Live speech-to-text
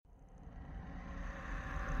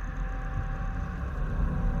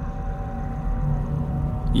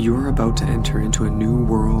You're about to enter into a new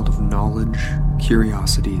world of knowledge,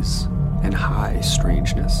 curiosities, and high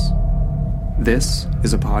strangeness. This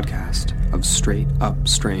is a podcast of Straight Up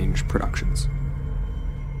Strange Productions.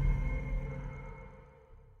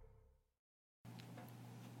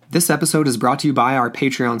 This episode is brought to you by our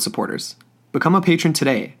Patreon supporters. Become a patron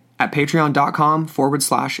today at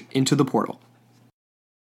patreon.com/intotheportal.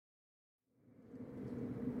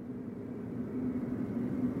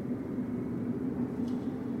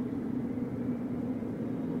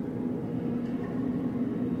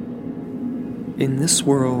 In this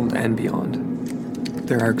world and beyond,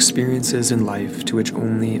 there are experiences in life to which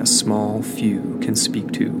only a small few can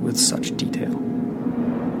speak to with such detail.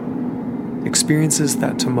 Experiences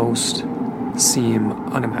that to most seem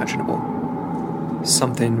unimaginable.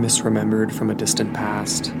 Something misremembered from a distant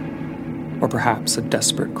past, or perhaps a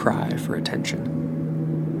desperate cry for attention.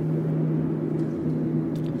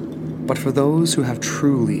 But for those who have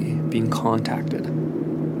truly been contacted,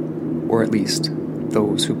 or at least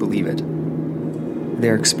those who believe it,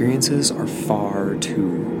 their experiences are far too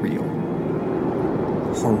real.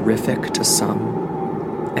 Horrific to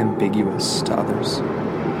some, ambiguous to others.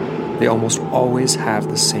 They almost always have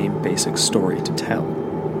the same basic story to tell.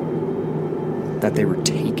 That they were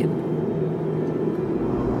taken.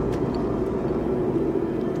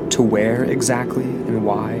 To where exactly and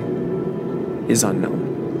why is unknown.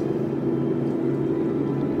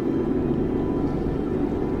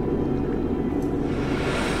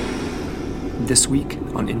 This week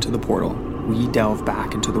on Into the Portal, we delve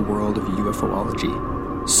back into the world of UFOlogy,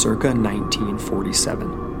 circa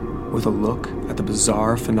 1947, with a look at the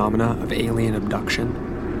bizarre phenomena of alien abduction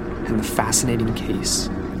and the fascinating case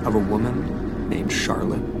of a woman named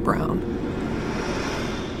Charlotte Brown.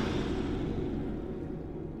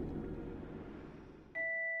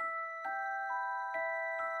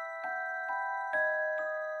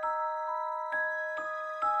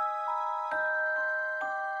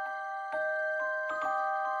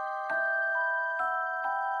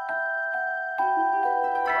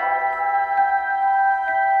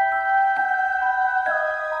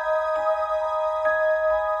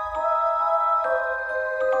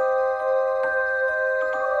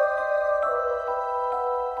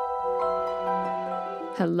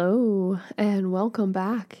 Hello, and welcome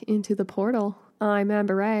back into the portal. I'm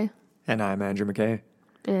Amber Ray. And I'm Andrew McKay.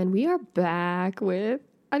 And we are back with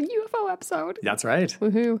a UFO episode. That's right.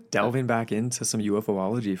 Woohoo. Delving back into some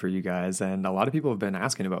UFOlogy for you guys, and a lot of people have been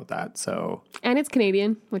asking about that, so... And it's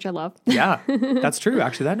Canadian, which I love. Yeah, that's true.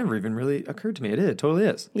 Actually, that never even really occurred to me. It totally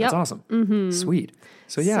is. Yep. That's awesome. Mm-hmm. Sweet.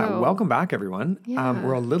 So welcome back, everyone. Yeah.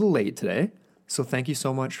 We're a little late today. So thank you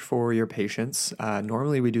so much for your patience.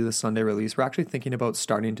 Normally we do the Sunday release. We're actually thinking about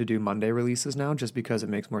starting to do Monday releases now just because it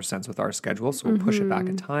makes more sense with our schedule. So we'll push it back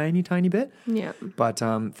a tiny, tiny bit. Yeah. But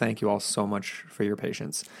thank you all so much for your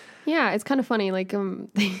patience. Yeah, it's kind of funny. Like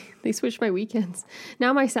they switched my weekends.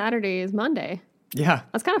 Now my Saturday is Monday. Yeah.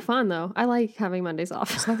 That's kind of fun, though. I like having Mondays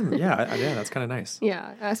off. yeah, that's kind of nice.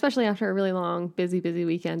 Yeah, especially after a really long, busy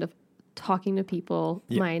weekend of talking to people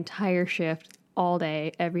my entire shift. All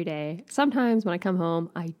day, every day. Sometimes when I come home,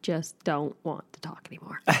 I just don't want to talk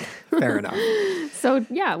anymore. Fair enough. So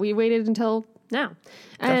yeah, we waited until now.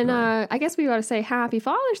 Definitely. And I guess we got to say happy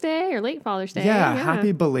Father's Day or late Father's Day. Yeah,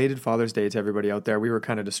 happy belated Father's Day to everybody out there. We were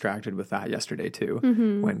kind of distracted with that yesterday too.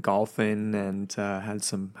 Went golfing and had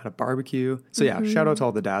a barbecue. So yeah, shout out to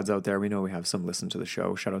all the dads out there. We know we have some listen to the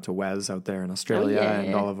show. Shout out to Wes out there in Australia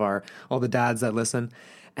and all the dads that listen.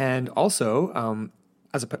 And also,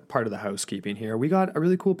 as a part of the housekeeping here, we got a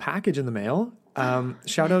really cool package in the mail.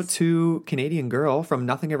 Shout out to Canadian Girl from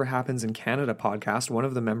Nothing Ever Happens in Canada podcast, one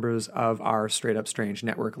of the members of our Straight Up Strange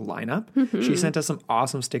Network lineup. She sent us some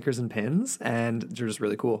awesome stickers and pins, and they're just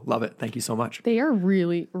really cool. Love it. Thank you so much. They are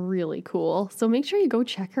really, really cool. So make sure you go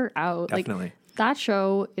check her out. Definitely. That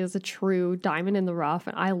show is a true diamond in the rough,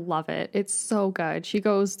 and I love it. It's so good. She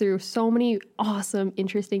goes through so many awesome,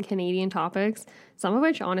 interesting Canadian topics, some of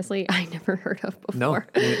which, honestly, I never heard of before. No,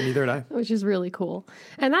 neither did I. Which is really cool.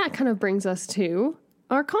 And that kind of brings us to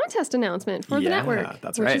our contest announcement for the network,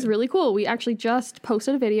 which is really cool. We actually just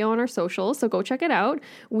posted a video on our socials, so go check it out.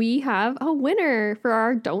 We have a winner for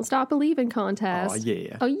our Don't Stop Believing contest.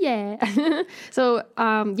 Oh, yeah. So,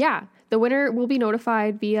 the winner will be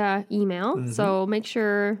notified via email. So make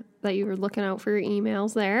sure that you were looking out for your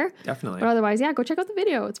emails there. Definitely. But otherwise, yeah, go check out the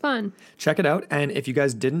video. It's fun. Check it out. And if you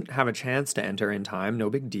guys didn't have a chance to enter in time, no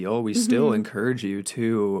big deal. We still encourage you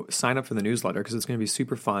to sign up for the newsletter because it's going to be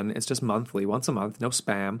super fun. It's just monthly, once a month, no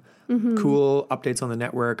spam. Cool updates on the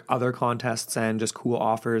network, other contests, and just cool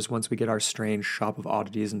offers. Once we get our strange shop of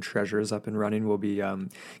oddities and treasures up and running, we'll be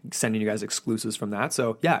sending you guys exclusives from that.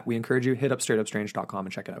 So yeah, we encourage you, hit up straightupstrange.com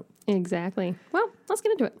and check it out. Exactly. Well, let's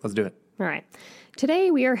get into it. Let's do it. All right. Today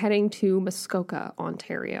we are heading to Muskoka,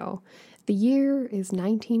 Ontario. The year is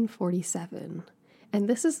 1947, and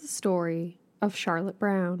this is the story of Charlotte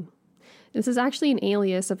Brown. This is actually an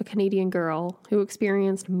alias of a Canadian girl who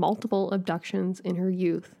experienced multiple abductions in her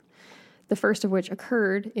youth, the first of which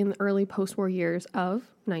occurred in the early post-war years of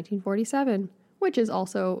 1947, which is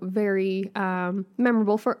also very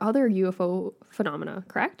memorable for other UFO phenomena,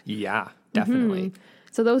 correct? Yeah, definitely.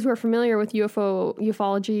 So those who are familiar with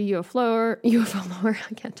ufology, UFO lore,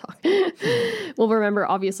 I can't talk, will remember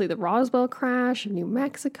obviously the Roswell crash in New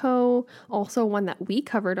Mexico, also one that we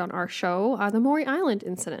covered on our show, the Maury Island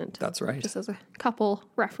incident. That's right. Just as a couple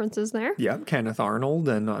references there. Yep, Kenneth Arnold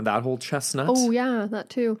and that whole chestnut. Oh yeah, that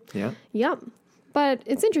too. Yeah. Yep. But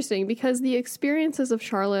it's interesting because the experiences of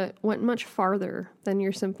Charlotte went much farther than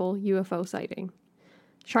your simple UFO sighting.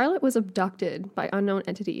 Charlotte was abducted by unknown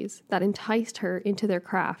entities that enticed her into their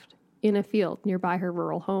craft in a field nearby her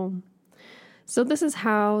rural home. So this is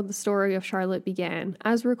how the story of Charlotte began,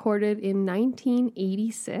 as recorded in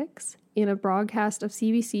 1986 in a broadcast of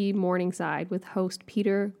CBC Morningside with host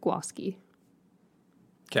Peter Gwoski.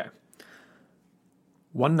 Okay.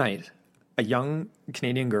 One night, a young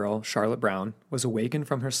Canadian girl, Charlotte Brown, was awakened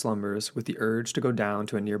from her slumbers with the urge to go down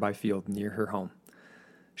to a nearby field near her home.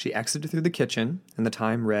 She exited through the kitchen, and the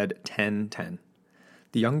time read 10:10.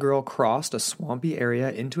 The young girl crossed a swampy area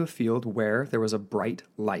into a field where there was a bright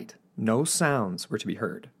light. No sounds were to be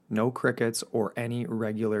heard, no crickets or any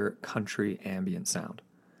regular country ambient sound.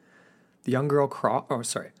 The young girl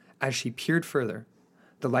as she peered further,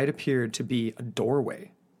 the light appeared to be a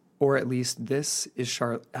doorway, or at least this is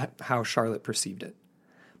how Charlotte perceived it.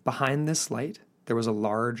 Behind this light, there was a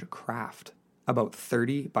large craft, about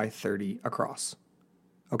 30 by 30 across.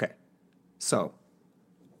 Okay, so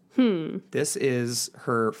this is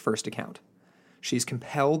her first account. She's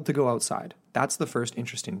compelled to go outside. That's the first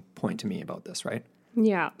interesting point to me about this, right?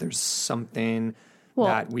 Yeah. There's something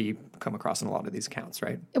that we come across in a lot of these accounts,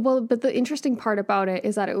 right? Well, but the interesting part about it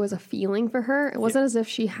is that it was a feeling for her. It wasn't as if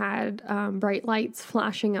she had bright lights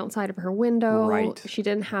flashing outside of her window. Right. She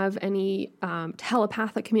didn't have any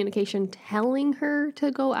telepathic communication telling her to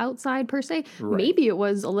go outside per se. Right. Maybe it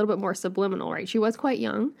was a little bit more subliminal, right? She was quite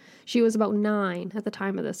young. She was about 9 at the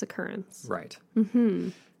time of this occurrence. Right. Mm-hmm.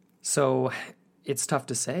 So it's tough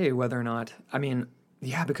to say whether or not,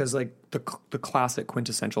 yeah, because like the classic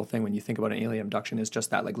quintessential thing when you think about an alien abduction is just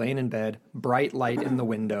that, like laying in bed, bright light in the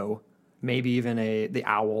window, maybe even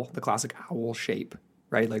the classic owl shape,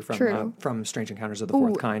 right? Like from Strange Encounters of the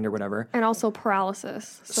Fourth Kind or whatever. And also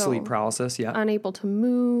paralysis. So sleep paralysis, yeah. Unable to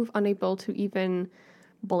move, unable to even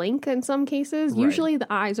blink in some cases. Right. Usually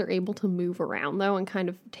the eyes are able to move around though and kind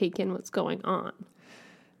of take in what's going on.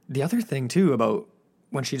 The other thing too about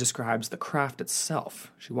when she describes the craft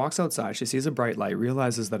itself, she walks outside, she sees a bright light,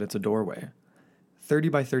 realizes that it's a doorway. 30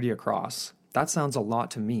 by 30 across. That sounds a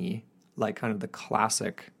lot to me like kind of the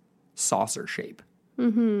classic saucer shape of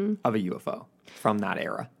a UFO from that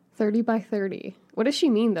era. 30 by 30. What does she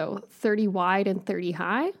mean, though? 30 wide and 30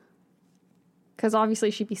 high? Because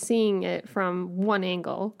obviously she'd be seeing it from one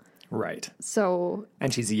angle. Right. So.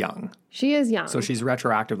 And she's young. She is young. So she's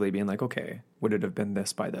retroactively being like, okay, would it have been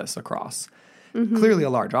this by this across? Mm-hmm. Clearly a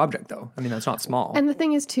large object, though. I mean, that's not small. And the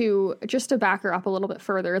thing is, too, just to back her up a little bit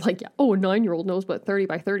further, like, a 9-year-old knows what 30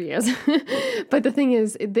 by 30 is. But the thing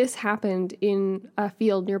is, this happened in a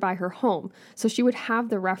field nearby her home. So she would have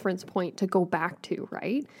the reference point to go back to,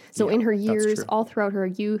 right? So in her years, all throughout her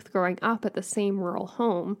youth, growing up at the same rural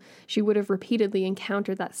home, she would have repeatedly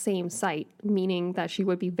encountered that same site, meaning that she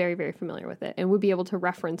would be very, very familiar with it and would be able to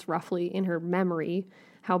reference roughly in her memory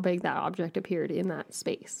how big that object appeared in that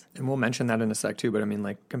space. And we'll mention that in a sec too, but I mean,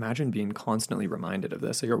 like, imagine being constantly reminded of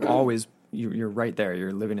this. So you're always, you're right there.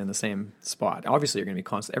 You're living in the same spot. Obviously, you're going to be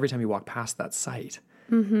constant. Every time you walk past that site,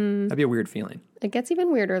 that'd be a weird feeling. It gets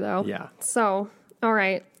even weirder, though. Yeah. So, all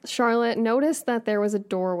right, Charlotte noticed that there was a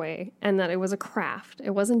doorway and that it was a craft.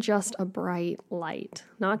 It wasn't just a bright light,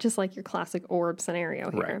 not just like your classic orb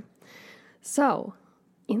scenario here. Right. So,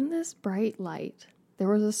 in this bright light, there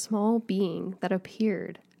was a small being that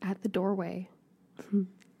appeared at the doorway.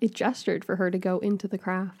 It gestured for her to go into the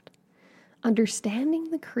craft. Understanding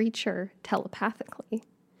the creature telepathically,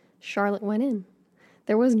 Charlotte went in.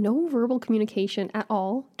 There was no verbal communication at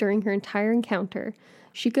all during her entire encounter.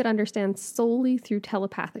 She could understand solely through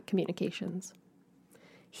telepathic communications.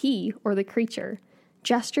 He, or the creature,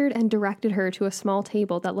 gestured and directed her to a small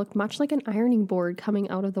table that looked much like an ironing board coming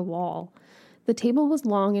out of the wall. The table was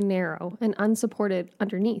long and narrow and unsupported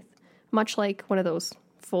underneath, much like one of those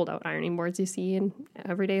fold-out ironing boards you see in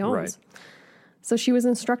everyday homes. Right. So she was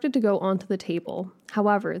instructed to go onto the table.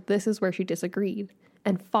 However, this is where she disagreed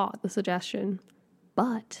and fought the suggestion.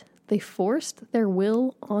 But they forced their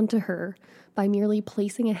will onto her by merely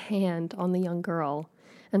placing a hand on the young girl,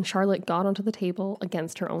 and Charlotte got onto the table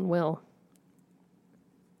against her own will.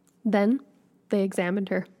 Then they examined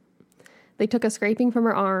her. They took a scraping from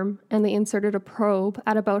her arm, and they inserted a probe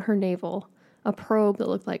at about her navel, a probe that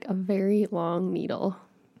looked like a very long needle.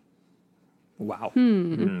 Wow.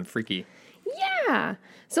 Freaky. Yeah.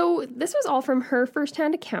 So this was all from her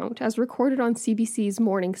firsthand account, as recorded on CBC's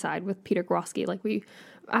Morningside with Peter Grosky, like we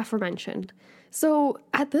aforementioned. So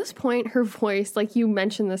at this point, her voice, like you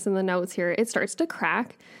mentioned this in the notes here, it starts to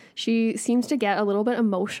crack. She seems to get a little bit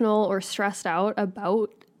emotional or stressed out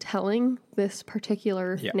about telling this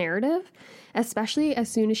particular narrative, especially as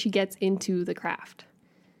soon as she gets into the craft.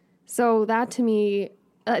 So that, to me,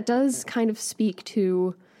 does kind of speak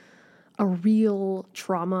to a real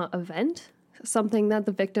trauma event, something that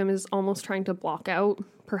the victim is almost trying to block out,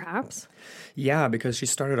 perhaps. Yeah, because she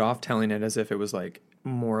started off telling it as if it was like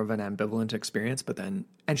more of an ambivalent experience, but then,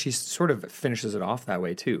 and she sort of finishes it off that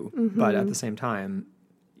way too. Mm-hmm. But at the same time,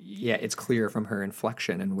 yeah, it's clear from her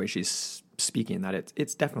inflection and the way she's speaking that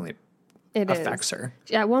it's definitely affects her.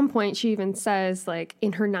 At one point, she even says, like,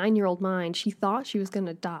 in her 9-year-old mind, she thought she was going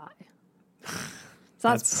to die. So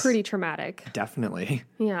that's pretty traumatic. Definitely.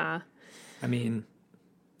 Yeah. I mean,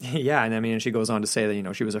 yeah, and I mean, she goes on to say that, you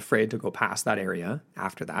know, she was afraid to go past that area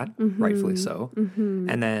after that, rightfully so. Mm-hmm.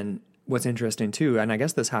 And then what's interesting too, and I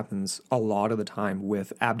guess this happens a lot of the time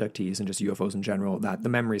with abductees and just UFOs in general, that the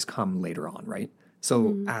memories come later on, right?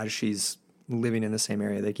 So as she's living in the same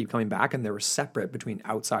area, they keep coming back, and they were separate between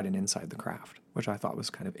outside and inside the craft, which I thought was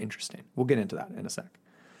kind of interesting. We'll get into that in a sec.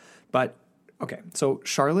 But, okay, so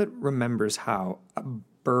Charlotte remembers how a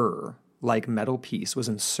burr-like metal piece was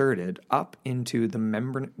inserted up into the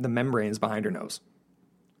membranes behind her nose.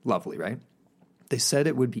 Lovely, right? They said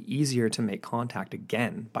it would be easier to make contact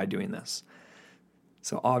again by doing this.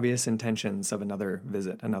 So obvious intentions of another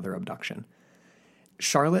visit, another abduction.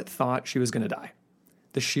 Charlotte thought she was going to die.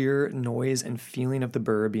 The sheer noise and feeling of the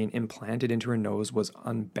burr being implanted into her nose was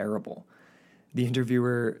unbearable. The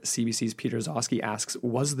interviewer, CBC's Peter Zosky, asks,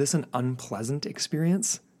 was this an unpleasant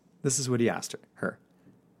experience? This is what he asked her.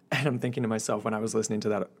 And I'm thinking to myself when I was listening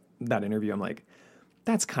to that interview, I'm like,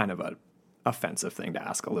 that's kind of an offensive thing to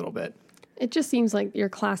ask a little bit. It just seems like your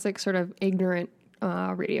classic sort of ignorant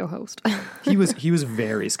radio host. He was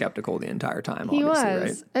very skeptical the entire time, obviously,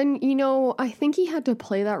 right? And, you know, I think he had to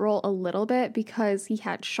play that role a little bit because he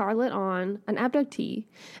had Charlotte on, an abductee,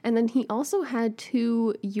 and then he also had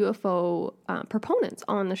 2 UFO proponents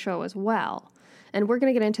on the show as well. And we're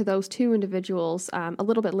going to get into those 2 individuals a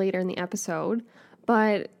little bit later in the episode.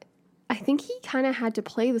 But I think he kind of had to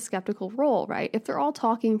play the skeptical role, right? If they're all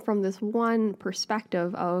talking from this one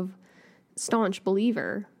perspective of staunch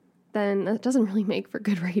believer, then that doesn't really make for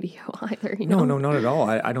good radio either. You know? No, not at all.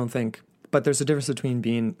 I don't think. But there's a difference between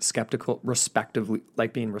being skeptical, respectively,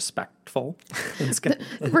 like being respectful. And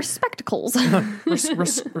Respectacles.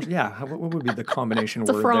 Yeah, what would be the combination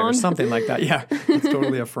word there? Something like that. Yeah, it's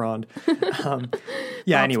totally a frond.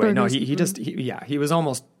 Yeah, anyway, no, he was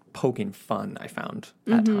almost poking fun, I found,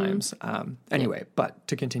 at times. Anyway, but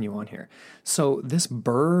to continue on here. So this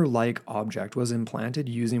burr-like object was implanted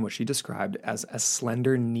using what she described as a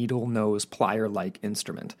slender needle nose plier-like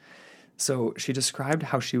instrument. So she described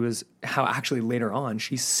how actually later on,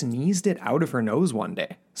 she sneezed it out of her nose one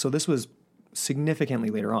day. So this was significantly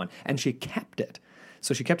later on. And she kept it.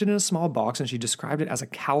 So she kept it in a small box, and she described it as a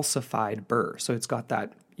calcified burr. So it's got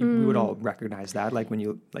that, we would all recognize that, like when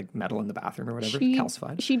you, like metal in the bathroom or whatever,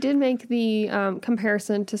 calcified. She did make the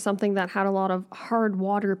comparison to something that had a lot of hard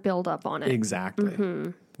water buildup on it.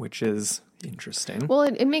 Exactly. Which is interesting. Well,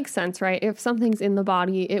 it makes sense, right? If something's in the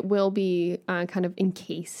body, it will be kind of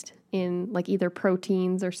encased in like either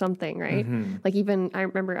proteins or something, right? Like even, I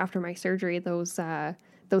remember after my surgery, those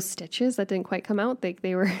stitches that didn't quite come out,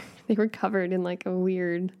 they were covered in like a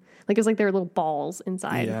weird, like it was like they were little balls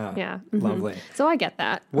inside. Yeah. Lovely. So I get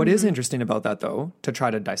that. What is interesting about that, though, to try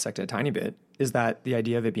to dissect it a tiny bit, is that the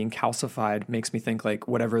idea of it being calcified makes me think like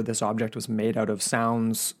whatever this object was made out of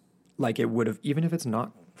sounds like it would have, even if it's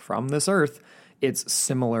not from this earth, it's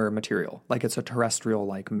similar material. Like it's a terrestrial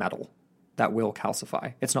like metal that will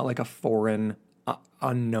calcify. It's not like a foreign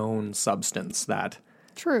unknown substance that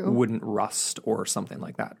True. wouldn't rust or something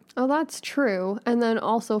like that. Oh, that's true. And then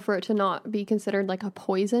also for it to not be considered like a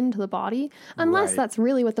poison to the body, unless that's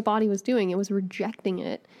really what the body was doing. It was rejecting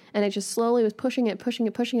it, and it just slowly was pushing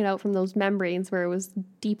it out from those membranes where it was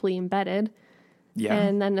deeply embedded. Yeah.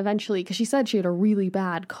 And then eventually, because she said she had a really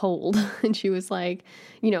bad cold and she was like,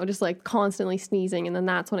 just like constantly sneezing. And then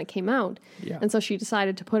that's when it came out. Yeah. And so she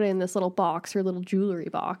decided to put it in this little box, her little jewelry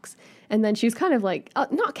box. And then she was kind of like,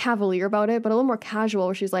 not cavalier about it, but a little more casual,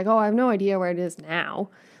 where she's like, oh, I have no idea where it is now.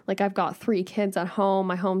 Like, I've got 3 kids at home.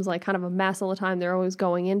 My home's like kind of a mess all the time. They're always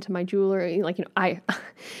going into my jewelry. Like,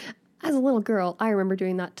 as a little girl, I remember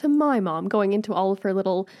doing that to my mom, going into all of her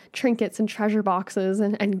little trinkets and treasure boxes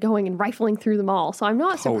and going and rifling through them all. So I'm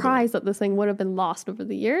not surprised that this thing would have been lost over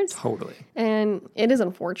the years. Totally. And it is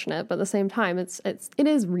unfortunate, but at the same time, it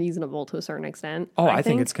is reasonable to a certain extent. Oh, I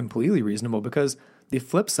think it's completely reasonable, because the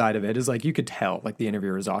flip side of it is, like, you could tell, like, the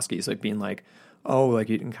interviewer Rozovsky's like being like, oh, like,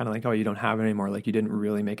 you can kind of like, oh, you don't have it anymore. Like, you didn't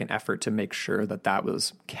really make an effort to make sure that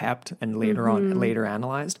was kept and later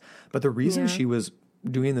analyzed. But the reason she was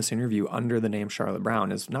doing this interview under the name Charlotte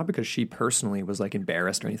Brown is not because she personally was like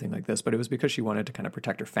embarrassed or anything like this, but it was because she wanted to kind of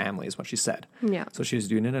protect her family, is what she said. Yeah. So she was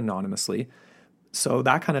doing it anonymously. So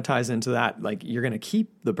that kind of ties into that. Like, you're going to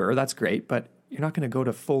keep the burr, that's great, but you're not going to go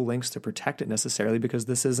to full lengths to protect it necessarily, because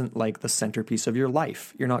this isn't like the centerpiece of your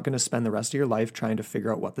life. You're not going to spend the rest of your life trying to figure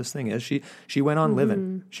out what this thing is. She went on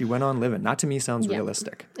living. She went on living. That to me sounds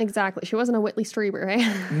realistic. Exactly. She wasn't a Whitley Strieber,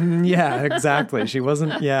 right? Yeah, exactly. She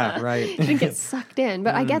wasn't. Yeah, right. She didn't get sucked in,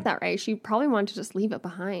 but I get that, right? She probably wanted to just leave it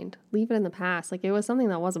behind, leave it in the past. Like, it was something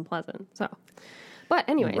that wasn't pleasant. So, but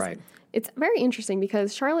anyways. Right. It's very interesting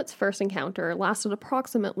because Charlotte's first encounter lasted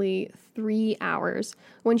approximately 3 hours.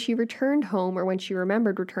 When she returned home, or when she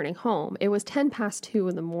remembered returning home, it was 2:10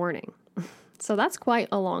 in the morning. So that's quite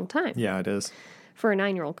a long time. Yeah, it is. For a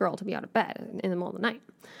 9-year-old girl to be out of bed in the middle of the night.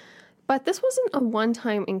 But this wasn't a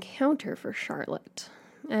one-time encounter for Charlotte.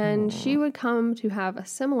 And she would come to have a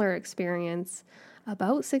similar experience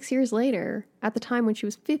about 6 years later, at the time when she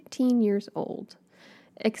was 15 years old.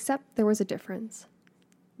 Except there was a difference.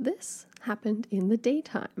 This happened in the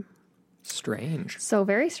daytime. Strange. So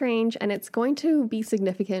very strange, and it's going to be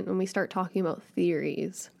significant when we start talking about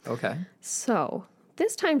theories. Okay. So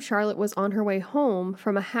this time Charlotte was on her way home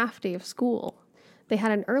from a half day of school. They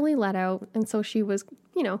had an early let out, and so she was,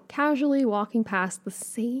 casually walking past the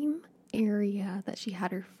same area that she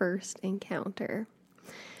had her first encounter,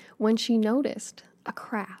 when she noticed a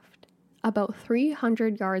craft about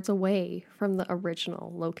 300 yards away from the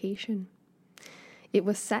original location. It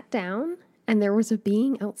was set down, and there was a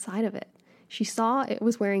being outside of it. She saw it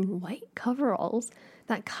was wearing white coveralls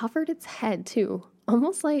that covered its head, too.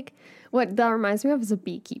 Almost like what that reminds me of is a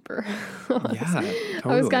beekeeper. Yeah, totally.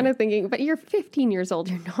 I was kind of thinking, but you're 15 years old.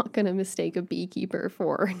 You're not going to mistake a beekeeper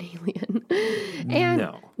for an alien.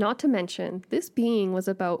 And not to mention, this being was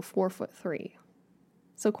about 4'3".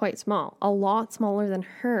 So quite small. A lot smaller than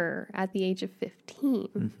her at the age of 15.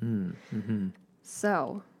 Mm-hmm, mm-hmm.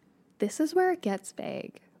 So this is where it gets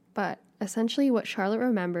vague, but essentially what Charlotte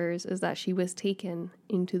remembers is that she was taken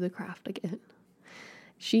into the craft again.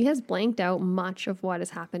 She has blanked out much of what has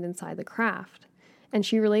happened inside the craft, and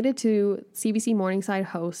she related to CBC Morningside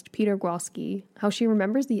host Peter Gwoski how she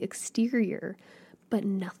remembers the exterior, but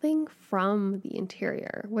nothing from the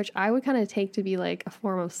interior, which I would kind of take to be like a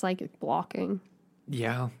form of psychic blocking.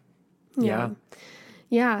 Yeah.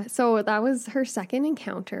 Yeah, so that was her second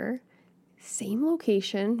encounter. Same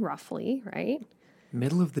location, roughly, right?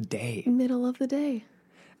 Middle of the day.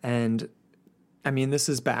 And, I mean, this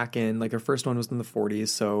is back in, like, her first one was in the 40s,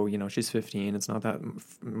 so, she's 15. It's not that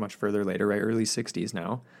much further later, right? Early 60s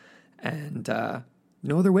now. And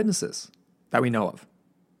no other witnesses that we know of.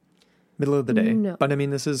 Middle of the day. No. But, I mean,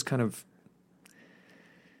 this is kind of...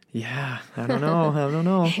 Yeah, I don't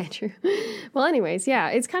know. Yeah, true. Well, anyways, yeah,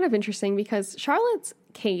 it's kind of interesting because Charlotte's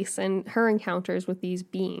case and her encounters with these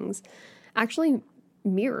beings actually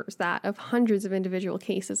mirrors that of hundreds of individual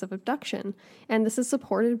cases of abduction. And this is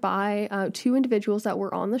supported by 2 individuals that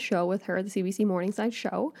were on the show with her, the CBC Morningside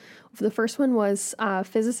show. The first one was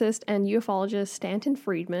physicist and ufologist Stanton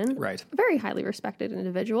Friedman. Right. A very highly respected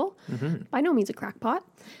individual. Mm-hmm. By no means a crackpot.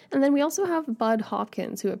 And then we also have Bud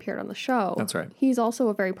Hopkins, who appeared on the show. That's right. He's also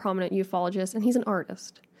a very prominent ufologist, and he's an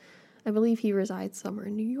artist. I believe he resides somewhere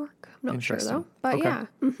in New York. I'm not sure, though. But okay. Yeah.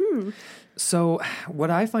 Mm-hmm. So what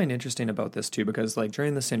I find interesting about this, too, because like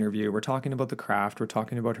during this interview, we're talking about the craft, we're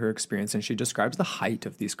talking about her experience, and she describes the height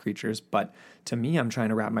of these creatures. But to me, I'm trying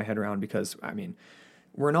to wrap my head around because, I mean,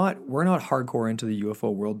 we're not hardcore into the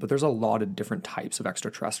UFO world, but there's a lot of different types of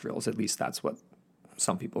extraterrestrials. At least that's what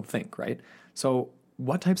some people think, right? So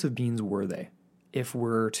what types of beings were they? If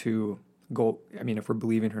we're to go, I mean, if we're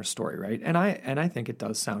believing her story, right? And I think it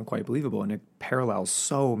does sound quite believable, and it parallels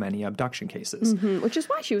so many abduction cases. Which is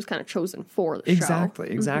why she was kind of chosen for the show. Exactly.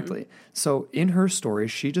 Mm-hmm. So in her story,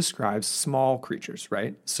 she describes small creatures,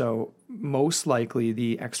 right? So most likely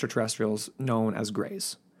the extraterrestrials known as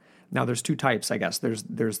greys. Now there's two types, I guess. There's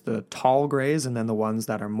the tall greys, and then the ones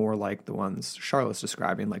that are more like the ones Charlotte's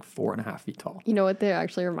describing, like 4.5 feet tall. You know what they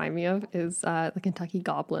actually remind me of is the Kentucky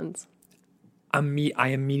Goblins. I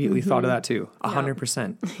immediately thought of that too.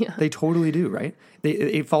 100%. Yeah. They totally do, right?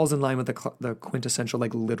 It falls in line with the quintessential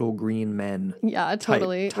like little green men. Yeah,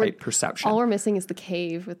 totally. Type perception. All we're missing is the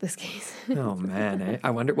cave with this case. Oh man, eh?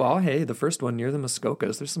 I wonder. Well, hey, the first one near the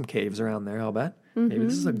Muskokas, there's some caves around there. I'll bet. Maybe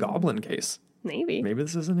this is a goblin case. Maybe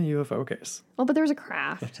this isn't a UFO case. Oh, but there was a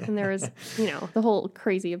craft, and there was the whole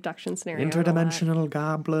crazy abduction scenario. Interdimensional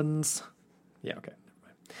goblins. Yeah. Okay.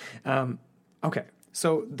 Never mind. Okay.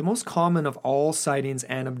 So the most common of all sightings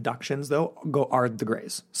and abductions, though, are the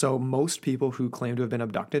greys. So most people who claim to have been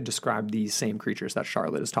abducted describe these same creatures that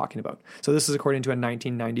Charlotte is talking about. So this is according to a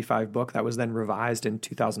 1995 book that was then revised in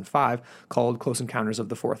 2005 called Close Encounters of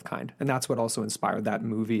the Fourth Kind. And that's what also inspired that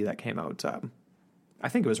movie that came out, I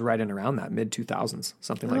think it was right in around that mid-2000s,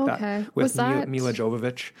 something like that. With Mila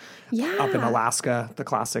Jovovich up in Alaska, the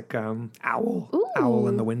classic owl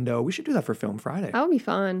in the window. We should do that for Film Friday. That would be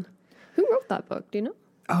fun. Who wrote that book? Do you know?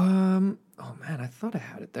 Oh man, I thought I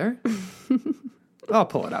had it there. I'll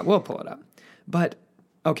pull it up. We'll pull it up. But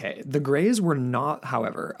okay, the Greys were not,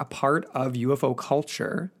 however, a part of UFO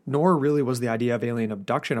culture, nor really was the idea of alien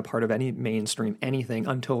abduction a part of any mainstream anything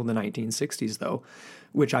until the 1960s, though,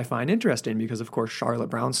 which I find interesting because, of course, Charlotte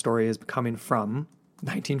Brown's story is coming from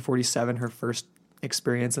 1947, her first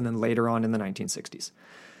experience, and then later on in the 1960s.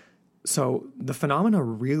 So the phenomena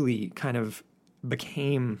really kind of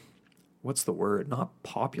became, what's the word? Not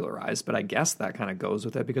popularized, but I guess that kind of goes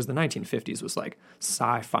with it because the 1950s was like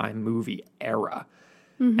sci-fi movie era.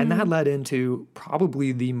 And that led into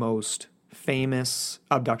probably the most famous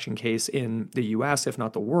abduction case in the US, if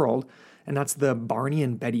not the world, and that's the Barney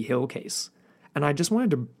and Betty Hill case. And I just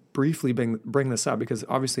wanted to briefly bring this up because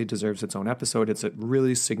obviously it deserves its own episode. It's a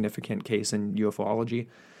really significant case in UFOlogy.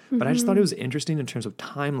 But I just thought it was interesting in terms of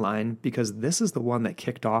timeline because this is the one that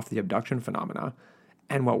kicked off the abduction phenomena.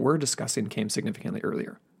 And what we're discussing came significantly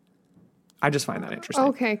earlier. I just find that interesting.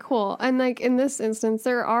 Okay, cool. And like in this instance,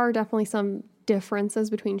 there are definitely some differences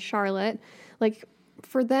between Charlotte. Like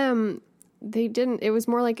for them, it was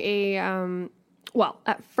more like a,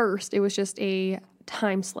 at first it was just a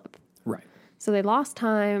time slip. Right. So they lost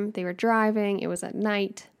time, they were driving, it was at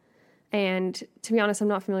night. And to be honest, I'm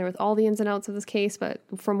not familiar with all the ins and outs of this case, but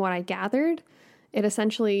from what I gathered, it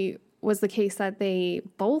essentially was the case that they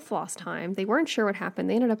both lost time. They weren't sure what happened.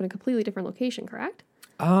 They ended up in a completely different location, correct?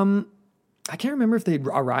 I can't remember if they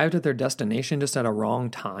arrived at their destination just at a wrong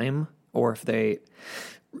time or if they,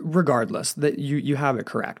 regardless, that you have it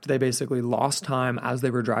correct. They basically lost time as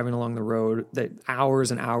they were driving along the road. That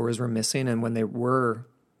hours and hours were missing. And when they were,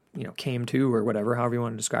 came to or whatever, however you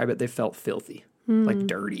want to describe it, they felt filthy, like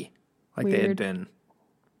dirty, like Weird. They had been,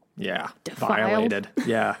 Defiled. Violated.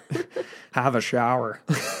 Yeah. Have a shower.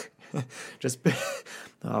 Just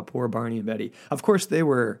poor Barney and Betty. Of course, they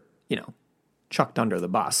were, chucked under the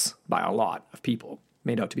bus by a lot of people,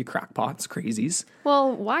 made out to be crackpots, crazies.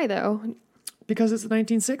 Well, why though? Because it's the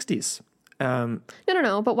 1960s.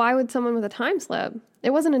 No. But why would someone with a time slip?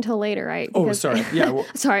 It wasn't until later, right? Because sorry. Yeah. Well,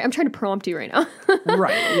 sorry, I'm trying to prompt you right now.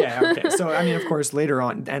 Right. Yeah. Okay. So, of course, later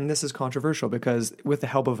on, and this is controversial because with the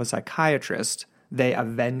help of a psychiatrist, they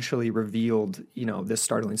eventually revealed, this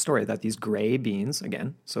startling story that these gray beings,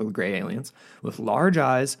 again, so gray aliens, with large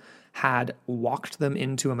eyes, had walked them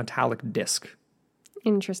into a metallic disc.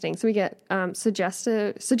 Interesting. So we get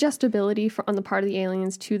suggestibility on the part of the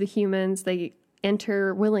aliens to the humans. They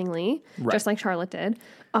enter willingly, just like Charlotte did.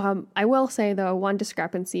 I will say, though, one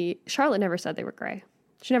discrepancy. Charlotte never said they were gray.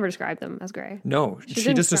 She never described them as gray. No,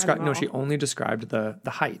 she just described. No, she only described the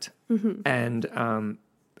height,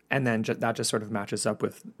 and then that just sort of matches up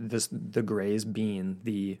with the Greys being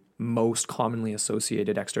the most commonly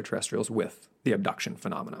associated extraterrestrials with the abduction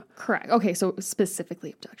phenomena. Correct. Okay, so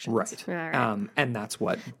specifically abductions. Right. All right. And that's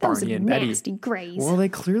what Barney and Betty... nasty Greys. Well, they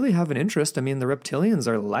clearly have an interest. I mean, the reptilians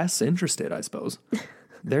are less interested, I suppose.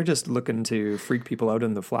 They're just looking to freak people out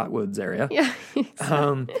in the Flatwoods area. Yeah.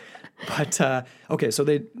 But, okay, so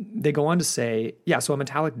they go on to say, so a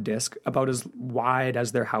metallic disc about as wide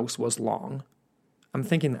as their house was long. I'm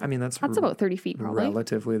thinking, that's about 30 feet, probably.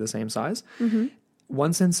 Relatively the same size.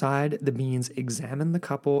 Once inside, the beings examine the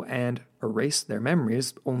couple and erase their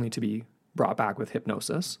memories, only to be brought back with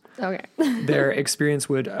hypnosis. Okay. Their experience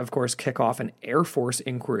would, of course, kick off an Air Force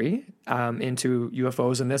inquiry into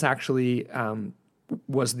UFOs. And this actually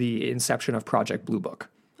was the inception of Project Blue Book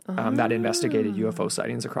that investigated UFO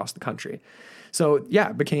sightings across the country. So,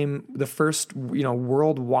 yeah, it became the first,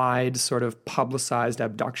 worldwide sort of publicized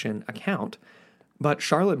abduction account. But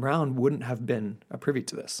Charlotte Brown wouldn't have been privy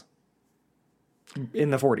to this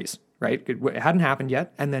in the 40s, right? It hadn't happened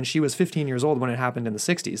yet. And then she was 15 years old when it happened in the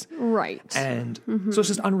 60s. Right. And so it's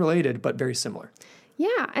just unrelated, but very similar.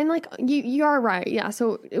 Yeah. And like, you are right. Yeah.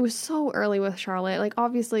 So it was so early with Charlotte. Like,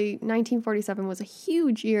 obviously, 1947 was a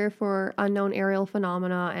huge year for unknown aerial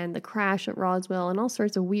phenomena and the crash at Roswell and all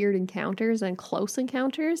sorts of weird encounters and close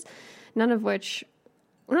encounters, none of which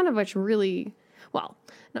really, well,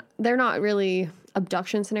 they're not really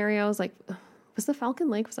abduction scenarios. Like, was the Falcon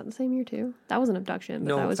Lake, was that the same year too? That was an abduction. But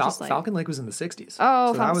no, that was just like, Falcon Lake was in the 60s.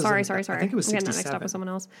 Oh, so sorry. I think it was 67. I'm getting that mixed up with someone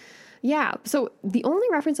else. Yeah, so the only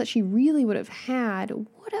reference that she really would have had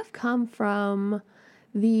would have come from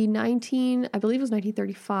the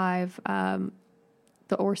 1935,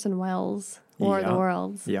 the Orson Welles War of the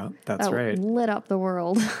Worlds. Yeah, that's right. Lit up the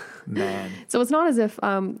world. Man. So it's not as if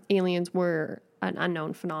aliens were an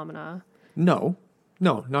unknown phenomena. No,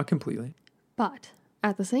 not completely. But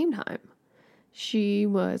at the same time, she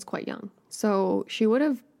was quite young. So she would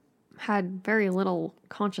have had very little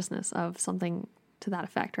consciousness of something to that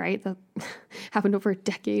effect, right? That happened over a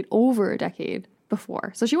decade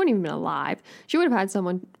before. So she wouldn't even been alive. She would have had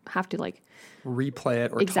someone have to like replay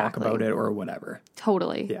it or talk about it or whatever.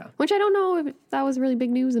 Totally. Yeah. Which I don't know if that was really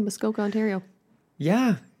big news in Muskoka, Ontario.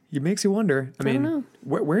 Yeah. It makes you wonder. I mean, don't know.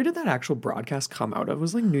 Where did that actual broadcast come out of? It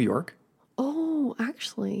was like New York. Oh,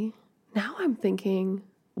 actually, now I'm thinking,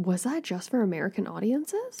 was that just for American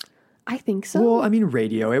audiences? I think so. Well, I mean,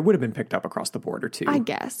 radio, it would have been picked up across the border too. I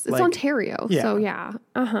guess. It's Ontario. Yeah. So yeah.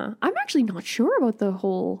 I'm actually not sure about the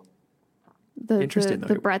whole,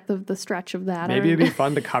 the breadth of the stretch of that. Maybe it'd be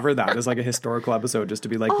fun to cover that as like a historical episode, just to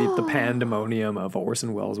be like the pandemonium of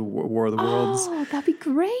Orson Welles' War of the Worlds. Oh, that'd be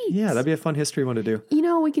great. Yeah, that'd be a fun history one to do.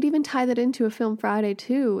 We could even tie that into a Film Friday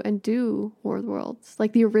too and do War of the Worlds,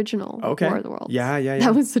 like the original War of the Worlds. Yeah.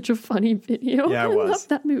 That was such a funny video. Yeah, it was. I love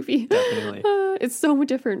that movie. Definitely. It's so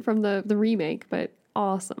different from the remake, but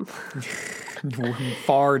awesome.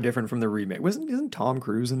 Far different from the remake. Isn't Tom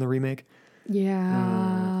Cruise in the remake?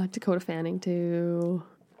 Yeah, Dakota Fanning too.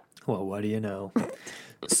 Well, what do you know?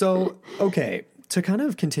 So, okay, to kind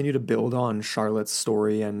of continue to build on Charlotte's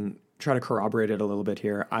story and try to corroborate it a little bit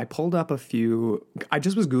here, I pulled up I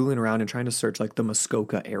just was Googling around and trying to search like the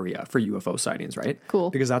Muskoka area for UFO sightings, right? Cool.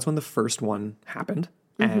 Because that's when the first one happened.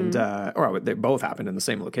 And, or they both happened in the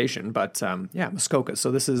same location, but Muskoka.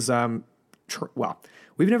 So this is,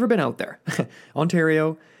 we've never been out there.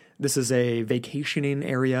 Ontario. This is a vacationing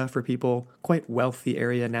area for people, quite wealthy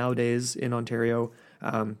area nowadays in Ontario.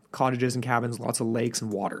 Cottages and cabins, lots of lakes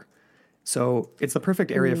and water. So it's the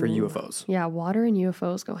perfect area for UFOs. Yeah, water and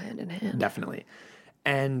UFOs go hand in hand. Definitely.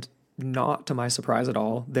 And not to my surprise at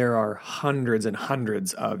all, there are hundreds and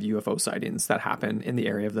hundreds of UFO sightings that happen in the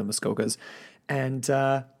area of the Muskokas. And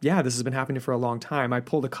this has been happening for a long time. I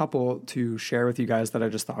pulled a couple to share with you guys that I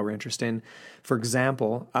just thought were interesting. For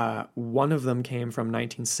example, one of them came from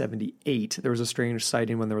 1978. There was a strange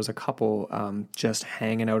sighting when there was a couple just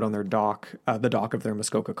hanging out on their dock, the dock of their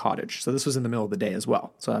Muskoka cottage. So this was in the middle of the day as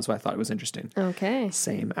well. So that's why I thought it was interesting. Okay.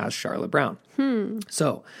 Same as Charlotte Brown.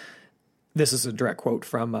 So this is a direct quote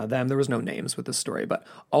from them. There was no names with this story, but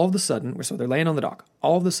all of a sudden, so they're laying on the dock.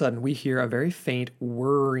 All of a sudden, we hear a very faint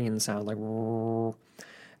whirring sound, like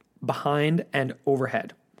behind and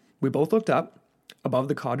overhead. We both looked up above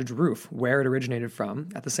the cottage roof, where it originated from,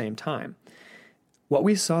 at the same time. What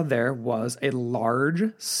we saw there was a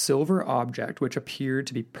large silver object which appeared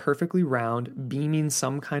to be perfectly round, beaming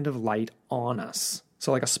some kind of light on us.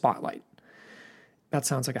 So like a spotlight. That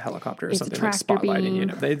sounds like a helicopter or something, like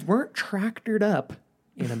spotlighting. They weren't tractored up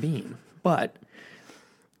in a beam, but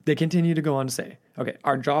they continue to go on to say, okay,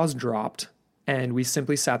 our jaws dropped and we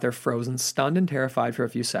simply sat there frozen, stunned and terrified for a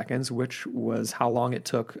few seconds, which was how long it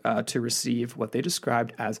took to receive what they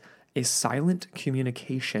described as a silent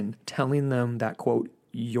communication telling them that, quote,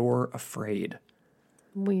 "You're afraid."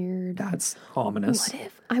 Weird. That's ominous.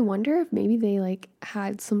 I wonder if maybe they like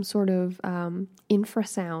had some sort of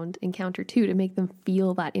infrasound encounter too to make them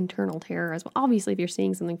feel that internal terror as well. Obviously, if you're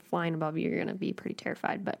seeing something flying above you, you're going to be pretty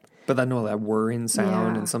terrified. But that whirring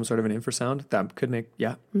sound and some sort of an infrasound that could make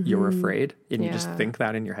you're afraid, and you just think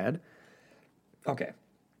that in your head. Okay,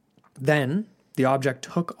 then the object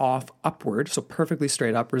took off upward, so perfectly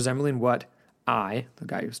straight up, resembling what I, the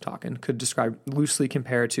guy who's talking, could loosely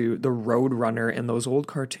compare to the Road Runner in those old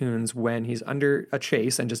cartoons when he's under a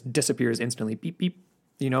chase and just disappears instantly. Beep, beep.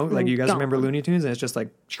 You know, like you guys remember Looney Tunes, and it's just like,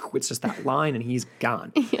 it's just that line and he's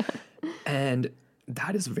gone. Yeah. And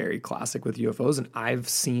that is very classic with UFOs. And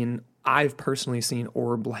I've personally seen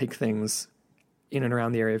orb-like things in and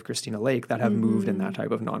around the area of Christina Lake that have moved in that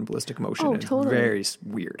type of non-ballistic motion. Oh, totally. It's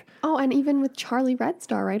very weird. Oh, and even with Charlie Red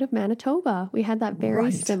Star, right, of Manitoba, we had that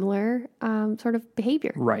very similar sort of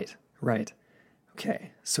behavior. Right.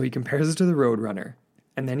 Okay, so he compares it to the Roadrunner,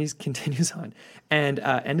 and then he continues on, and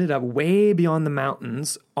ended up way beyond the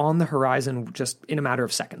mountains on the horizon just in a matter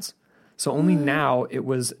of seconds. So only now it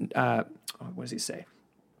was, what does he say?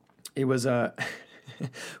 It was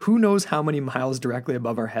who knows how many miles directly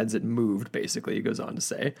above our heads it moved, basically, he goes on to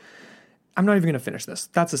say. I'm not even going to finish this.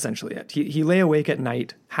 That's essentially it. He lay awake at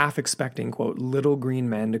night, half expecting, quote, little green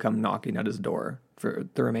men to come knocking at his door for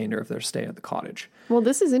the remainder of their stay at the cottage. Well,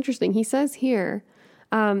 this is interesting. He says here,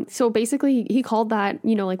 so basically he called that,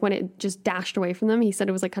 you know, like when it just dashed away from them, he said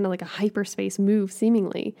it was like kind of like a hyperspace move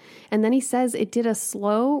seemingly. And then he says it did a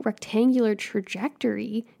slow rectangular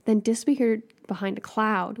trajectory, then disappeared behind a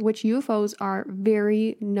cloud, which UFOs are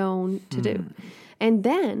very known to do. And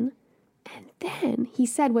then he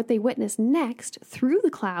said what they witnessed next through the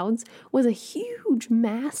clouds was a huge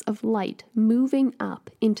mass of light moving up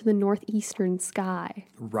into the northeastern sky.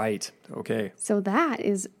 Right. Okay. So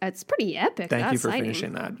it's pretty epic. Thank you for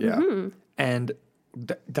finishing that. Yeah. Mm-hmm. And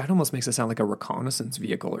that almost makes it sound like a reconnaissance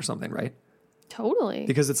vehicle or something, right? Totally.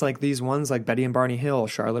 Because it's like these ones like Betty and Barney Hill,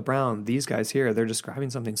 Charlotte Brown, these guys here, they're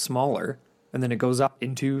describing something smaller and then it goes up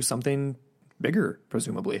into something bigger,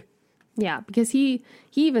 presumably. Yeah, because he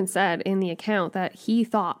even said in the account that he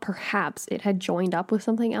thought perhaps it had joined up with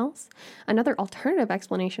something else. Another alternative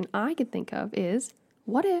explanation I could think of is,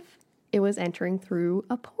 what if it was entering through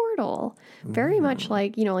a portal? Very much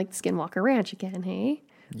like, you know, like Skinwalker Ranch again, hey?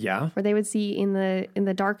 Yeah. Where they would see in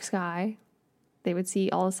the dark sky, they would see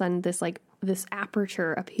all of a sudden this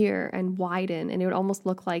aperture appear and widen, and it would almost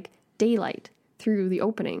look like daylight through the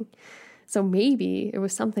opening. So maybe it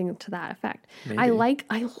was something to that effect. Maybe. I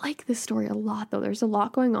like this story a lot, though. There's a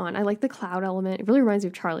lot going on. I like the cloud element. It really reminds me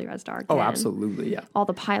of Charlie Red Star. Oh, absolutely, yeah. All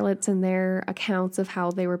the pilots and their accounts of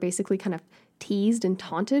how they were basically kind of teased and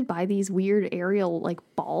taunted by these weird aerial like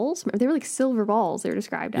balls. They were like silver balls. They were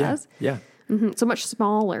described as. Yeah. Mm-hmm. So much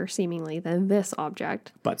smaller, seemingly, than this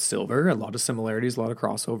object. But silver, a lot of similarities, a lot of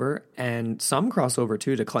crossover, and some crossover,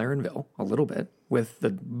 too, to Clarenville, a little bit, with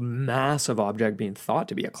the massive object being thought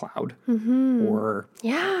to be a cloud. Mm-hmm. Or,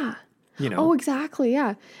 yeah. You know. Oh, exactly,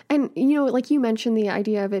 yeah. And, you know, like you mentioned the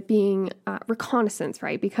idea of it being reconnaissance,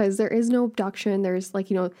 right? Because there is no abduction. There's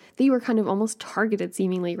like, you know, they were kind of almost targeted,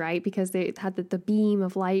 seemingly, right? Because they had the beam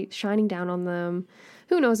of light shining down on them.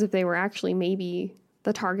 Who knows if they were actually maybe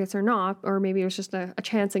the targets or not, or maybe it was just a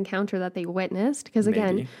chance encounter that they witnessed. Because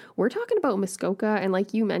again, we're talking about Muskoka, and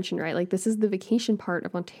like you mentioned, right, like this is the vacation part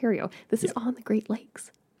of Ontario. This is on the Great Lakes.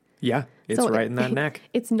 Yeah, it's right in that neck.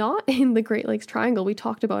 It's not in the Great Lakes Triangle we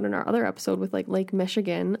talked about in our other episode with like Lake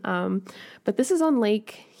Michigan, but this is on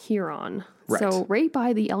Lake Huron. Right. So right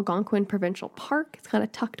by the Algonquin Provincial Park. It's kind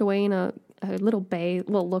of tucked away in a little bay.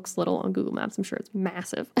 Well, looks little on Google Maps. I'm sure it's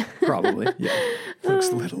massive. Probably, yeah.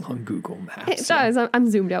 Looks little on Google Maps. It does. I'm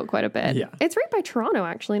zoomed out quite a bit. Yeah. It's right by Toronto,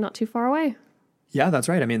 actually, not too far away. Yeah, that's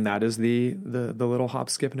right. I mean, that is the little hop,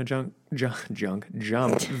 skip, and a jump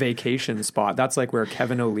vacation spot. That's like where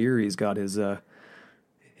Kevin O'Leary's got his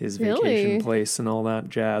vacation place and all that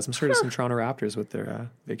jazz. I'm sure there's some Toronto Raptors with their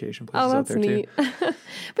vacation places out there neat. Too.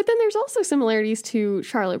 But then there's also similarities to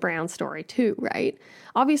Charlotte Brown's story too, right?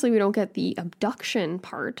 Obviously, we don't get the abduction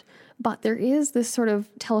part, but there is this sort of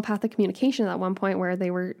telepathic communication at one point where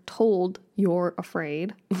they were told, "You're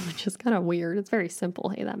afraid," which is kind of weird. It's very simple.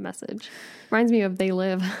 Hey, that message reminds me of They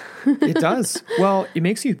Live. It does. Well, it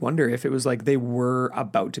makes you wonder if it was like they were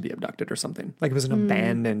about to be abducted or something. Like it was an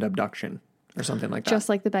abandoned abduction or something like that. Just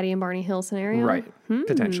like the Betty and Barney Hill scenario? Right.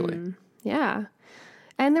 Potentially. Yeah.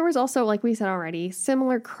 And there was also, like we said already,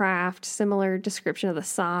 similar craft, similar description of the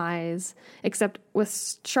size, except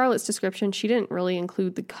with Charlotte's description, she didn't really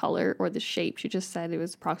include the color or the shape. She just said it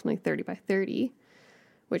was approximately 30 by 30,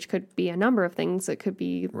 which could be a number of things. It could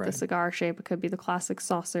be the cigar shape. It could be the classic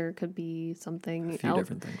saucer. It could be something else. A few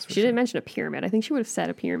different things. She didn't mention a pyramid. I think she would have said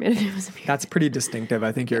a pyramid if it was a pyramid. That's pretty distinctive.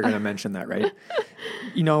 I think you're going to mention that, right?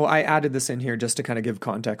 You know, I added this in here just to kind of give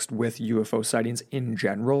context with UFO sightings in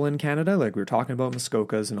general in Canada. Like we were talking about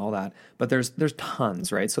Muskokas and all that. But there's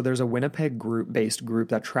tons, right? So there's a Winnipeg based group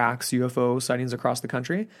that tracks UFO sightings across the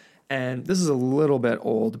country. And this is a little bit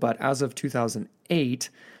old, but as of 2008,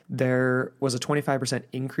 there was a 25%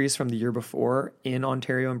 increase from the year before in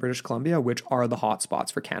Ontario and British Columbia, which are the hot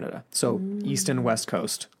spots for Canada. So east and west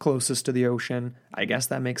coast, closest to the ocean. I guess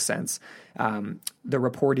that makes sense. The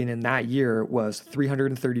reporting in that year was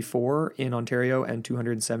 334 in Ontario and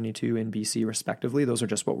 272 in BC, respectively. Those are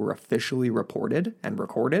just what were officially reported and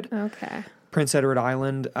recorded. Okay. Prince Edward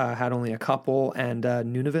Island had only a couple, and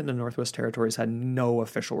Nunavut and the Northwest Territories had no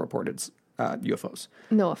official reported UFOs.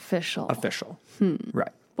 No official. Official.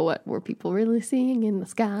 Right. But what were people really seeing in the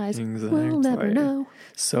skies? Exactly. We'll never know.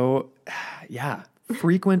 So, yeah,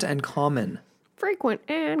 frequent and common. Frequent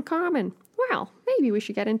and common. Well, maybe we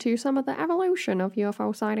should get into some of the evolution of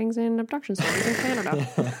UFO sightings and abduction stories in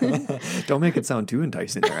Canada. Don't make it sound too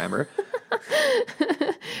enticing there, Amber.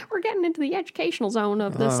 We're getting into the educational zone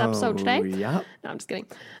of this episode today. Yeah. No, I'm just kidding.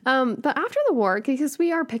 But after the war, because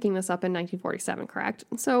we are picking this up in 1947, correct?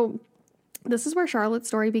 So this is where Charlotte's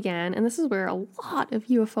story began, and this is where a lot of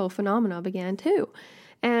UFO phenomena began too.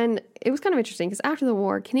 And it was kind of interesting because after the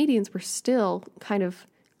war, Canadians were still kind of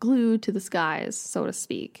glued to the skies, so to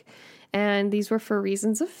speak. And these were for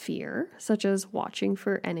reasons of fear, such as watching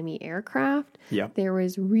for enemy aircraft. Yeah. There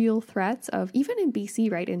was real threats of, even in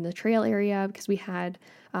BC, right, in the trail area, because we had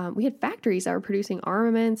factories that were producing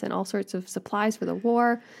armaments and all sorts of supplies for the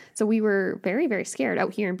war. So we were very, very scared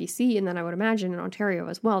out here in BC. And then I would imagine in Ontario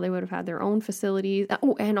as well, they would have had their own facilities.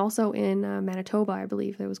 Oh, and also in Manitoba, I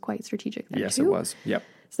believe, that was quite strategic there Yes, too. it was. Yep.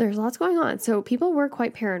 So there's lots going on. So people were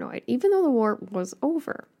quite paranoid, even though the war was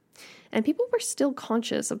over. And people were still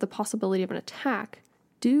conscious of the possibility of an attack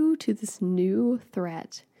due to this new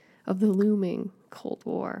threat of the looming Cold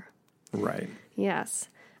War. Right. Yes.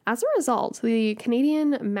 As a result, the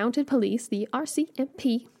Canadian Mounted Police, the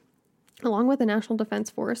RCMP, along with the National Defence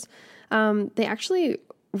Force, they actually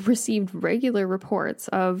received regular reports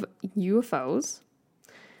of UFOs.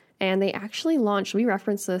 And they actually launched, we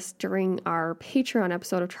referenced this during our Patreon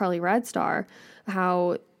episode of Charlie Red Star,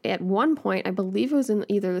 how at one point, I believe it was in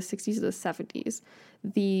either the 60s or the 70s,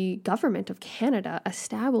 the government of Canada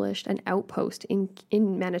established an outpost in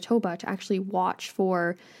Manitoba to actually watch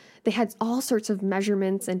for, they had all sorts of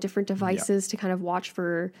measurements and different devices to kind of watch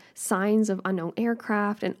for signs of unknown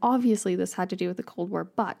aircraft. And obviously this had to do with the Cold War,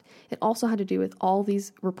 but it also had to do with all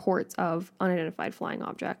these reports of unidentified flying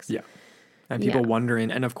objects. Yeah. And people wondering,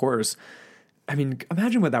 and of course, I mean,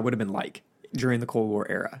 imagine what that would have been like during the Cold War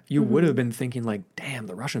era. You would have been thinking like, damn,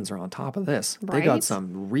 the Russians are on top of this. Right? They got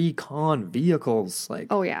some recon vehicles. Like,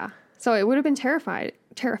 oh yeah. So it would have been terrifying,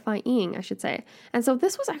 I should say. And so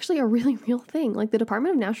this was actually a really real thing. Like the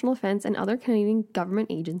Department of National Defense and other Canadian government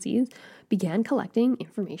agencies began collecting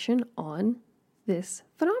information on this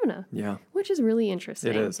phenomena. Yeah. Which is really interesting.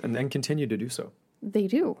 It is. And then continue to do so. They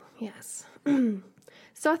do. Yes.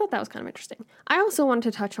 So I thought that was kind of interesting. I also wanted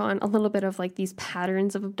to touch on a little bit of like these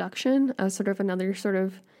patterns of abduction as sort of another sort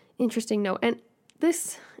of interesting note. And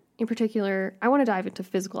this in particular, I want to dive into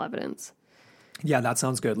physical evidence. Yeah, that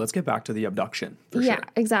sounds good. Let's get back to the abduction for sure. Yeah,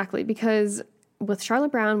 exactly. Because with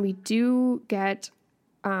Charlotte Brown, we do get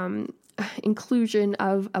inclusion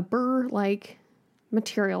of a burr-like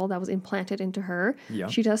material that was implanted into her. Yeah.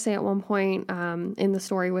 She does say at one point in the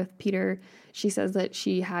story with Peter, she says that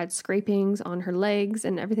she had scrapings on her legs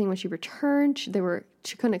and everything when she returned.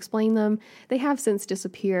 She couldn't explain them. They have since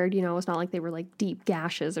disappeared. You know, it's not like they were like deep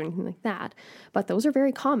gashes or anything like that. But those are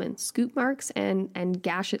very common. Scoop marks and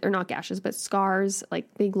gashes, or not gashes, but scars, like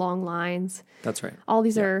big long lines. That's right. All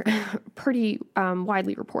these are pretty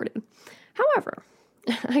widely reported. However,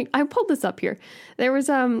 I pulled this up here. There was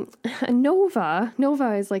a Nova.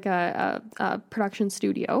 Nova is like a production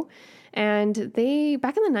studio. And they,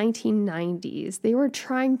 back in the 1990s, they were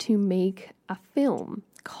trying to make a film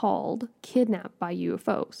called Kidnapped by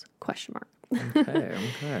UFOs, ? Okay.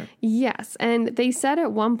 Yes. And they said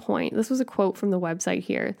at one point, this was a quote from the website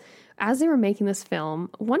here, as they were making this film,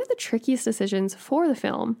 one of the trickiest decisions for the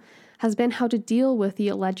film has been how to deal with the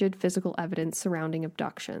alleged physical evidence surrounding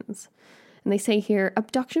abductions. And they say here,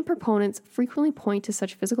 abduction proponents frequently point to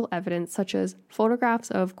such physical evidence such as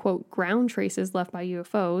photographs of, quote, ground traces left by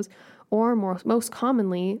UFOs, or most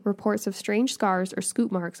commonly, reports of strange scars or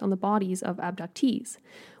scoop marks on the bodies of abductees.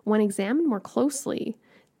 When examined more closely,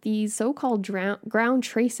 these so-called ground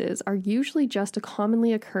traces are usually just a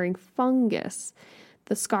commonly occurring fungus.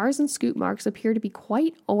 The scars and scoop marks appear to be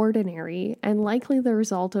quite ordinary and likely the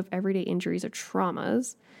result of everyday injuries or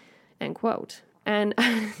traumas, end quote. And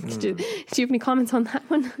do you have any comments on that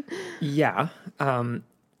one? Yeah.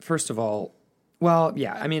 First of all, well,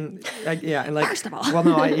 yeah. I mean, and like, first of all, well,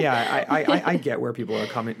 no, I get where people are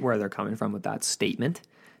where they're coming from with that statement.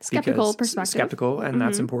 skeptical perspective. Skeptical, and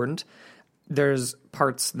that's important. There's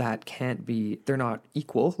parts that can't be, they're not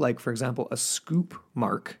equal. Like, for example, a scoop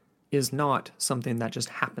mark is not something that just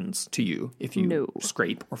happens to you if you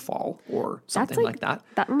scrape or fall or something like that.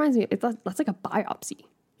 That reminds me, that's like a biopsy.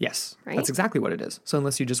 Yes, right? That's exactly what it is. So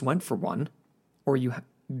unless you just went for one or you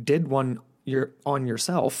did one on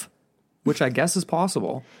yourself, which I guess is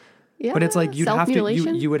possible. Yeah, but it's like you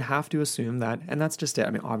would have to assume that, and that's just it. I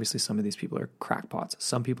mean, obviously some of these people are crackpots.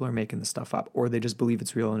 Some people are making this stuff up, or they just believe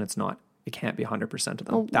it's real and it's not. It can't be 100% of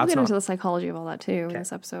them. We'll get into the psychology of all that too in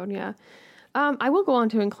this episode, yeah. I will go on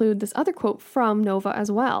to include this other quote from Nova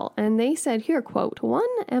as well. And they said here, quote, one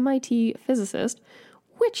MIT physicist,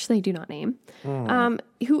 which they do not name,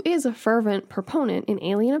 who is a fervent proponent in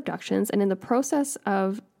alien abductions and in the process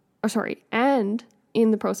of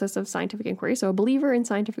scientific inquiry, so a believer in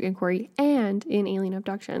scientific inquiry and in alien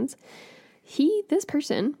abductions, this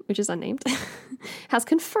person, which is unnamed, has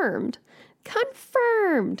confirmed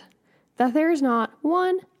that there is not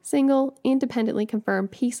one single independently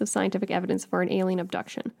confirmed piece of scientific evidence for an alien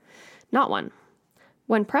abduction. Not one.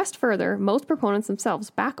 When pressed further, most proponents themselves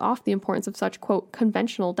back off the importance of such, quote,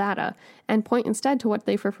 conventional data and point instead to what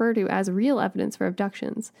they refer to as real evidence for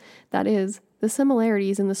abductions. That is, the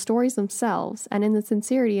similarities in the stories themselves and in the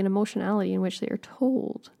sincerity and emotionality in which they are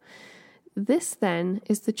told. This, then,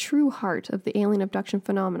 is the true heart of the alien abduction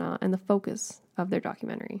phenomena and the focus of their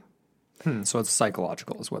documentary. So it's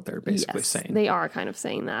psychological is what they're basically saying. They are kind of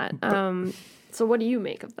saying that. So what do you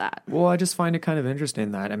make of that? Well, I just find it kind of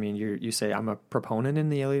interesting that, I mean, you say I'm a proponent in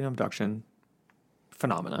the alien abduction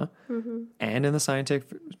phenomena and in the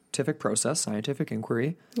scientific process, scientific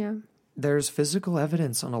inquiry. Yeah. There's physical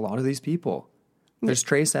evidence on a lot of these people. There's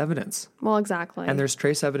trace evidence. Well, exactly. And there's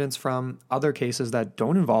trace evidence from other cases that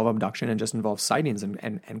don't involve abduction and just involve sightings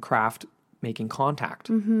and craft making contact,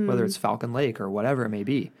 whether it's Falcon Lake or whatever it may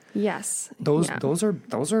be. Yes. Those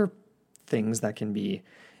are things that can be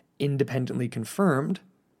independently confirmed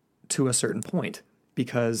to a certain point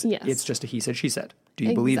because it's just a he said, she said. Do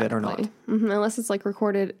you believe it or not? Unless it's like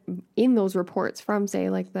recorded in those reports from, say,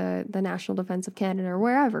 like the National Defense of Canada or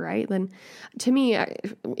wherever, right? Then to me,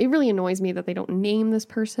 it really annoys me that they don't name this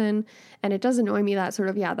person. And it does annoy me that sort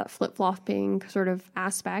of, that flip-flopping sort of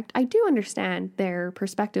aspect. I do understand their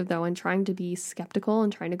perspective, though, in trying to be skeptical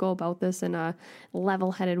and trying to go about this in a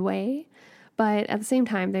level-headed way. But at the same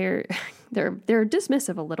time, they're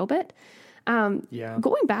dismissive a little bit.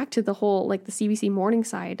 Going back to the whole, like the CBC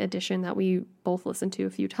Morningside edition that we both listened to a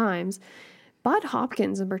few times, Bud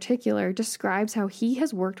Hopkins in particular describes how he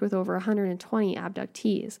has worked with over 120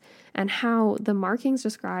 abductees and how the markings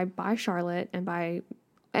described by Charlotte and by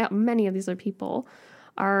many of these other people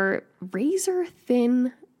are razor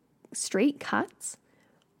thin straight cuts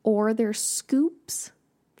or they're scoops,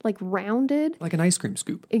 like rounded. Like an ice cream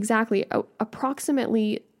scoop. Exactly.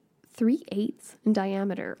 Approximately 3/8 in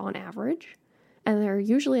diameter on average, and they're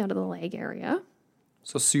usually out of the leg area.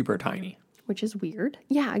 So super tiny. Which is weird.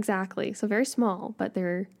 Yeah, exactly. So very small, but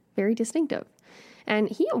they're very distinctive. And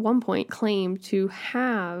he at one point claimed to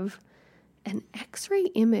have an X-ray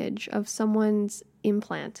image of someone's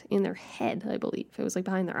implant in their head, I believe. It was like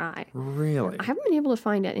behind their eye. Really? I haven't been able to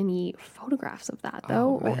find any photographs of that,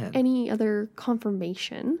 though, or any other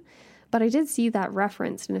confirmation. But I did see that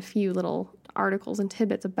referenced in a few little articles and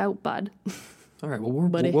tidbits about Bud. All right, well,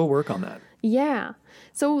 we'll work on that. Yeah.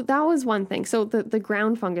 So that was one thing. So the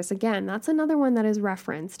ground fungus, again, that's another one that is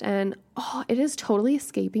referenced. And it is totally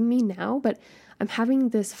escaping me now, but I'm having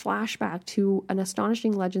this flashback to an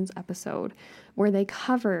Astonishing Legends episode where they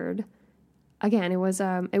covered, again, it was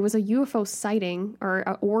a UFO sighting or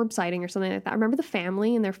an orb sighting or something like that. I remember the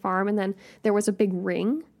family and their farm, and then there was a big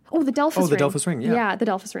ring. Oh, the Delphis ring. Oh, the Delphis ring, yeah. Yeah, the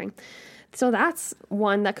Delphis ring. So that's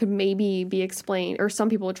one that could maybe be explained, or some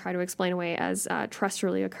people would try to explain away as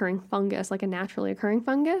terrestrially occurring fungus, like a naturally occurring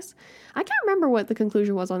fungus. I can't remember what the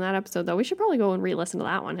conclusion was on that episode, though. We should probably go and re-listen to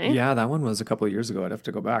that one, hey? Yeah, that one was a couple of years ago. I'd have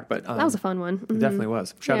to go back, but that was a fun one. It definitely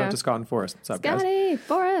was. Shout out to Scott and Forrest. What's up, guys? Scotty,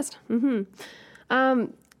 Forrest.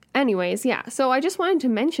 Anyways, yeah. So I just wanted to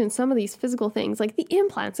mention some of these physical things, like the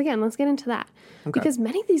implants. Again, let's get into that. Okay. Because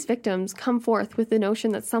many of these victims come forth with the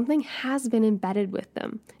notion that something has been embedded with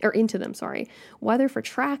them, or into them, whether for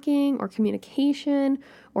tracking or communication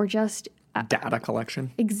or just data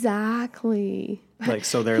collection. Exactly. Like,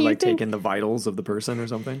 so they're like taking the vitals of the person or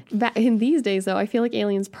something? In these days, though, I feel like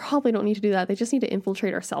aliens probably don't need to do that. They just need to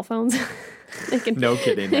infiltrate our cell phones. No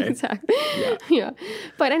kidding, eh? Exactly. Yeah.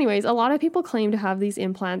 But anyways, a lot of people claim to have these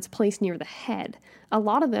implants placed near the head. A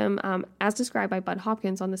lot of them, as described by Bud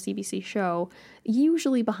Hopkins on the CBC show,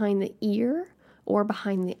 usually behind the ear or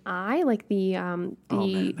behind the eye, like the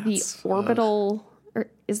orbital or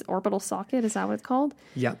is orbital socket, is that what it's called?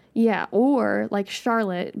 Yeah. Yeah, or like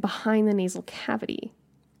Charlotte behind the nasal cavity.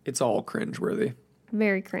 It's all cringeworthy.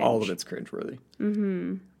 Very cringe. All of it's cringeworthy.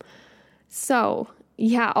 Mm-hmm. So,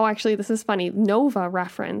 yeah. Oh, actually, this is funny. Nova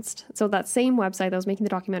referenced, so that same website that was making the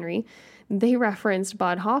documentary, they referenced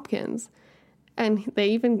Bud Hopkins. And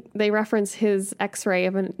they referenced his x-ray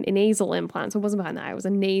of a nasal implant. So it wasn't behind the eye, it was a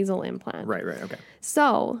nasal implant. Right, okay.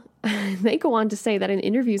 So they go on to say that in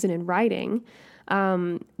interviews and in writing,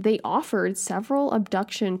 they offered several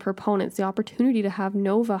abduction proponents the opportunity to have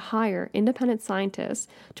Nova hire independent scientists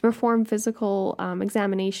to perform physical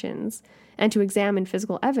examinations and to examine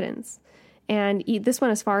physical evidence. And this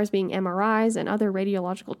went as far as being MRIs and other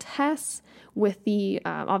radiological tests with the,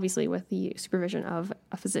 obviously with the supervision of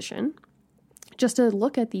a physician, just to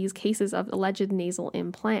look at these cases of alleged nasal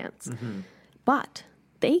implants. Mm-hmm. But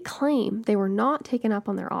they claim they were not taken up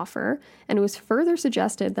on their offer, and it was further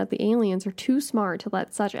suggested that the aliens are too smart to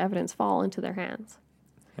let such evidence fall into their hands.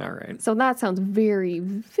 All right. So that sounds very,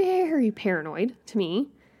 very paranoid to me.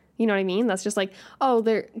 You know what I mean? That's just like, oh,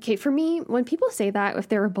 okay, for me, when people say that, if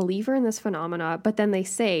they're a believer in this phenomena, but then they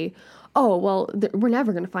say, oh, well, we're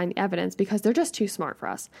never going to find evidence because they're just too smart for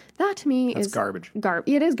us. That to me is garbage.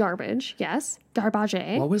 It is garbage, yes. Garbage.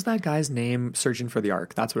 What was that guy's name searching for the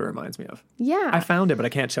Ark? That's what it reminds me of. Yeah. I found it, but I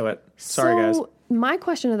can't show it. Sorry, guys. So my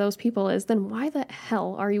question to those people is, then why the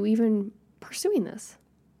hell are you even pursuing this?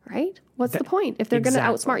 Right? What's the point if they're going to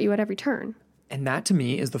outsmart you at every turn? And that to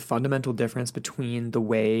me is the fundamental difference between the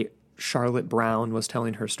way Charlotte Brown was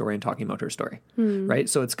telling her story and talking about her story, right?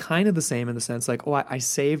 So it's kind of the same in the sense like, oh, I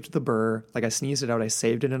saved the burr, like I sneezed it out, I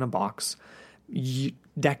saved it in a box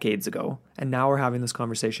decades ago, and now we're having this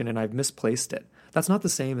conversation and I've misplaced it. That's not the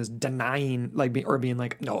same as denying, like, being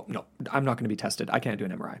like, no, I'm not going to be tested. I can't do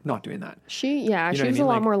an MRI. Not doing that. She's a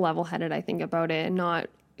lot more level-headed, I think, about it, and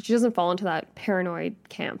she doesn't fall into that paranoid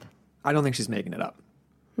camp. I don't think she's making it up.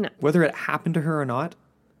 No. Whether it happened to her or not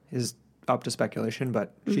is up to speculation,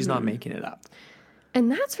 but she's not making it up. And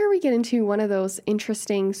that's where we get into one of those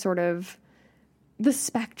interesting sort of the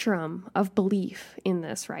spectrum of belief in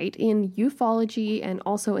this, right? In ufology and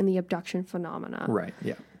also in the abduction phenomena. Right,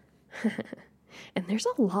 yeah. And there's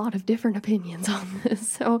a lot of different opinions on this.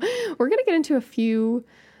 So we're going to get into a few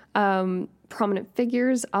prominent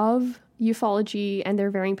figures of ufology and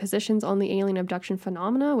their varying positions on the alien abduction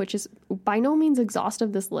phenomena, which is by no means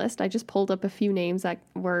exhaustive, this list. I just pulled up a few names that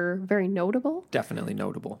were very notable. Definitely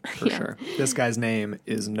notable, for sure. This guy's name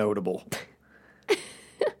is notable.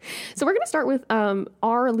 So we're going to start with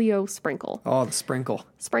R. Leo Sprinkle. Oh, the Sprinkle.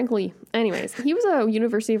 Sprinkly. Anyways, he was a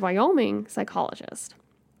University of Wyoming psychologist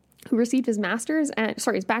who received his bachelor's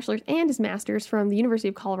and his master's from the University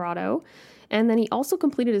of Colorado. And then he also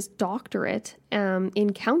completed his doctorate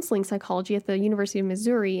in counseling psychology at the University of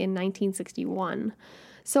Missouri in 1961.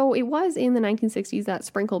 So it was in the 1960s that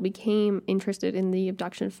Sprinkle became interested in the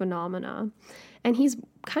abduction phenomena. And he's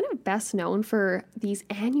kind of best known for these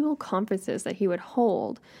annual conferences that he would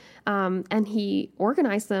hold. And he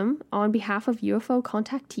organized them on behalf of UFO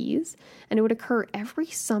contactees, and it would occur every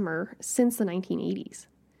summer since the 1980s.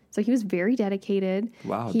 So he was very dedicated.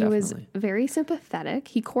 Wow, he definitely. was very sympathetic.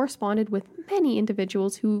 He corresponded with many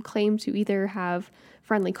individuals who claimed to either have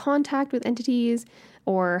friendly contact with entities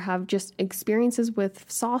or have just experiences with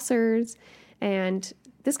saucers. And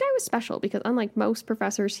this guy was special because unlike most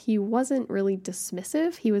professors, he wasn't really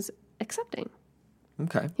dismissive. He was accepting.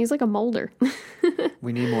 Okay. He's like a Mulder.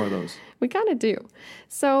 We need more of those. We kind of do.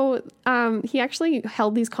 So he actually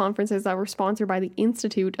held these conferences that were sponsored by the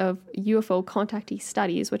Institute of UFO Contactee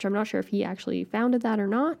Studies, which I'm not sure if he actually founded that or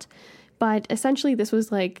not. But essentially, this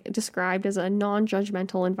was like described as a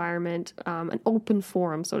non-judgmental environment, an open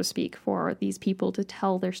forum, so to speak, for these people to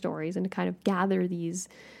tell their stories and to kind of gather these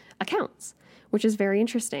accounts, which is very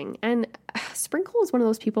interesting. And Sprinkle is one of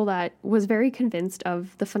those people that was very convinced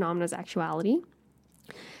of the phenomena's actuality.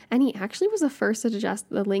 And he actually was the first to suggest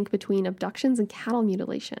the link between abductions and cattle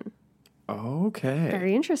mutilation. Okay.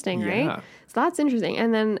 Very interesting, right? So that's interesting.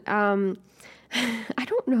 And then, I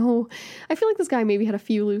don't know. I feel like this guy maybe had a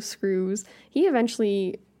few loose screws. He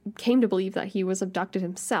eventually came to believe that he was abducted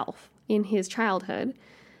himself in his childhood.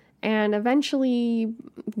 And eventually,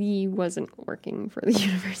 he wasn't working for the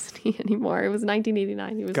university anymore. It was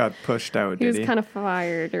 1989. He got pushed out, He was kind of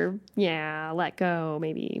fired or, let go,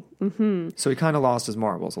 maybe. Mm-hmm. So he kind of lost his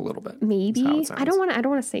marbles a little bit. Maybe. I don't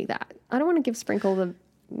want to say that. I don't want to give Sprinkle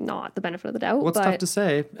not the benefit of the doubt. Well, it's tough to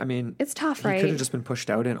say. I mean, it's tough, right? He could have just been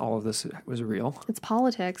pushed out and all of this was real. It's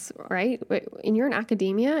politics, right? And you're in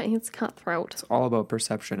academia and it's cutthroat. It's all about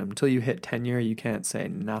perception. Until you hit tenure, you can't say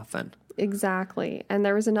nothing. Exactly. And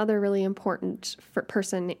there was another really important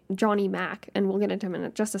person, Johnny Mack, and we'll get into him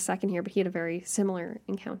in just a second here, but he had a very similar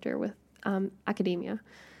encounter with academia.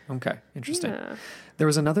 Okay, interesting. Yeah. There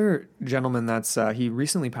was another gentleman he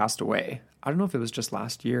recently passed away. I don't know if it was just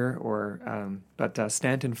last year but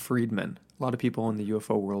Stanton Friedman. A lot of people in the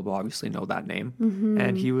UFO world will obviously know that name. Mm-hmm.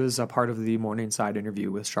 And he was a part of the Morningside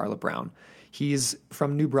interview with Charlotte Brown. He's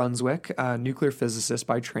from New Brunswick, a nuclear physicist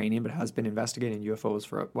by training, but has been investigating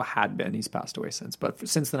UFOs had been. He's passed away since the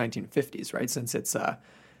 1950s, right? Since it's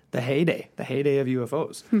the heyday of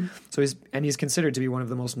UFOs. So he's considered to be one of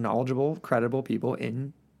the most knowledgeable, credible people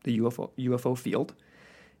in the UFO field.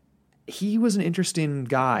 He was an interesting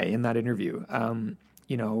guy in that interview.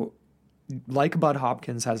 Like Bud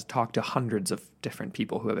Hopkins has talked to hundreds of different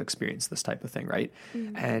people who have experienced this type of thing, right?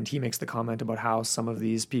 Mm-hmm. And he makes the comment about how some of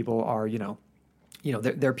these people are,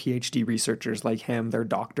 they're PhD researchers like him, they're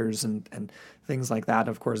doctors and things like that.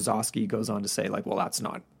 Of course, Zosky goes on to say, like, well, that's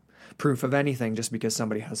not proof of anything just because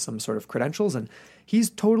somebody has some sort of credentials. And he's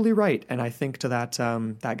totally right. And I think to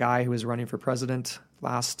that guy who was running for president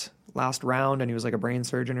last round, and he was like a brain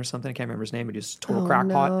surgeon or something. I can't remember his name, but he's a total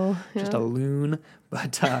crackpot, just a loon.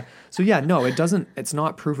 But it's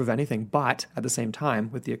not proof of anything. But at the same time,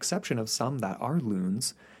 with the exception of some that are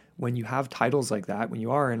loons, when you have titles like that, when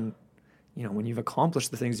you've accomplished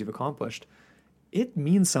the things you've accomplished, it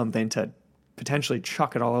means something to potentially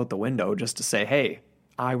chuck it all out the window just to say, hey,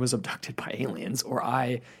 I was abducted by aliens, or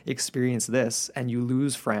I experienced this, and you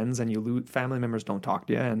lose friends and family members don't talk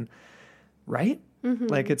to you, and right? Mm-hmm.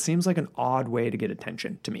 Like, it seems like an odd way to get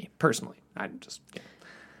attention to me personally.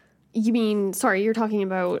 You mean, sorry, you're talking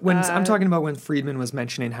about I'm talking about when Friedman was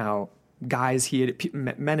mentioning how guys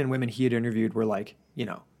men and women he had interviewed were like,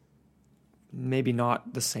 maybe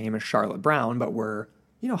not the same as Charlotte Brown, but were,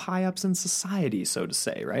 high ups in society, so to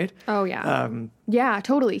say, right? Oh, yeah. Yeah,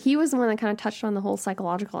 totally. He was the one that kind of touched on the whole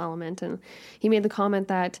psychological element, and he made the comment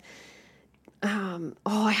that,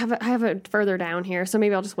 I have it further down here, so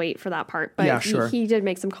maybe I'll just wait for that part. But yeah, sure. He did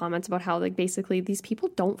make some comments about how, like, basically these people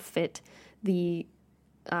don't fit the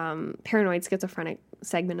paranoid schizophrenic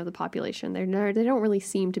segment of the population. They don't really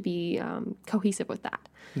seem to be cohesive with that.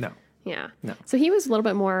 No. Yeah. No. So he was a little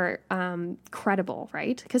bit more credible,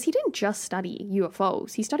 right? Because he didn't just study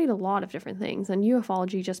UFOs. He studied a lot of different things. And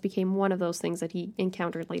ufology just became one of those things that he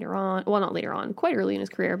encountered later on. Well, not later on, quite early in his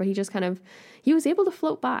career. But he was able to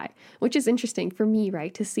float by, which is interesting for me,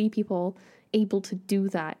 right? To see people able to do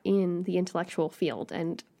that in the intellectual field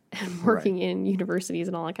and working in universities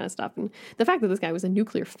and all that kind of stuff. And the fact that this guy was a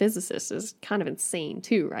nuclear physicist is kind of insane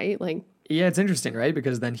too, right? Like, yeah, it's interesting, right?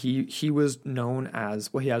 Because then he was known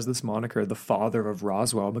as, well, he has this moniker, the father of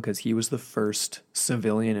Roswell, because he was the first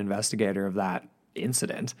civilian investigator of that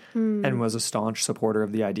incident and was a staunch supporter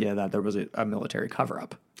of the idea that there was a military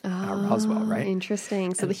cover-up at Roswell, right?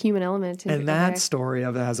 Interesting. So the human element. And that story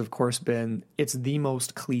of it has, of course, it's the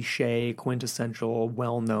most cliche, quintessential,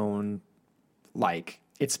 well-known, like,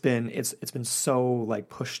 it's been so, like,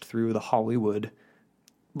 pushed through the Hollywood,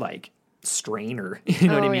 like, strainer, you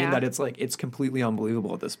know what I mean? Yeah. That it's like, it's completely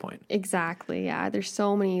unbelievable at this point. Exactly. Yeah. There's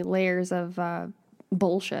so many layers of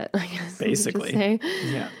bullshit, I guess. Basically. Say.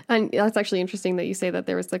 Yeah. And that's actually interesting that you say that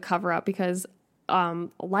there was the cover up because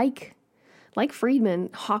like Friedman,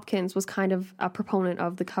 Hopkins was kind of a proponent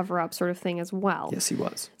of the cover-up sort of thing as well. Yes, he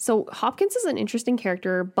was. So Hopkins is an interesting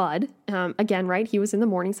character. Bud, again, right, he was in the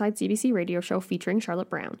Morningside CBC radio show featuring Charlotte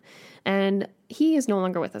Brown. And he is no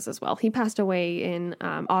longer with us as well. He passed away in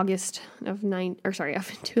August of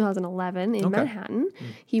 2011 in Manhattan.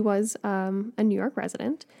 He was a New York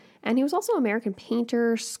resident. And he was also an American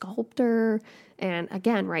painter, sculptor, and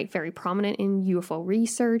again, right, very prominent in UFO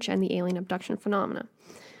research and the alien abduction phenomena.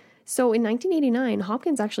 So in 1989,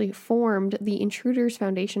 Hopkins actually formed the Intruders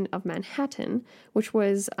Foundation of Manhattan, which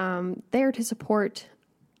was there to support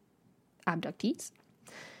abductees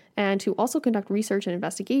and to also conduct research and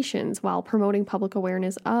investigations while promoting public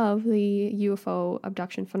awareness of the UFO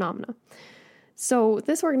abduction phenomena. So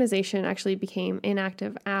this organization actually became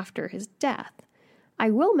inactive after his death.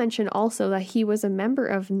 I will mention also that he was a member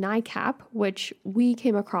of NICAP, which we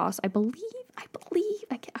came across, I believe,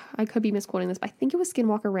 I could be misquoting this, but I think it was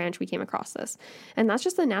Skinwalker Ranch we came across this. And that's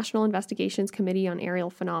just the National Investigations Committee on Aerial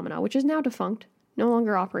Phenomena, which is now defunct, no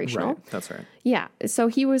longer operational. Right, that's right. Yeah, so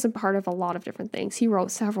he was a part of a lot of different things. He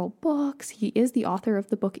wrote several books. He is the author of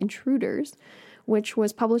the book Intruders, which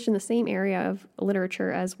was published in the same area of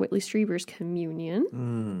literature as Whitley Strieber's Communion.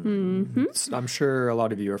 Mm-hmm. I'm sure a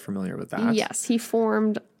lot of you are familiar with that. Yes, he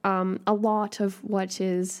formed a lot of what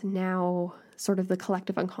is now sort of the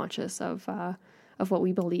collective unconscious of of what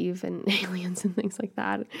we believe in aliens and things like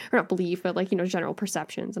that. Or not belief, but like, you know, general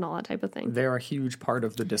perceptions and all that type of thing. They're a huge part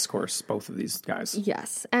of the discourse, both of these guys.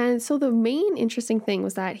 Yes. And so the main interesting thing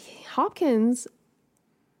was that Hopkins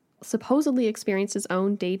supposedly experienced his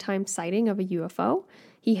own daytime sighting of a UFO.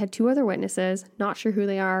 He had 2 other witnesses, not sure who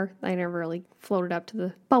they are. They never really bubbled up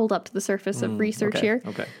to the surface of research here.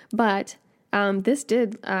 Okay. But this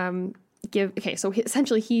did so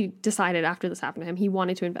essentially he decided after this happened to him, he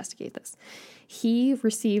wanted to investigate this. He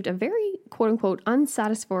received a very quote unquote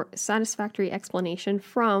unsatisfactory explanation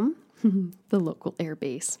from the local air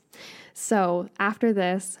base. So after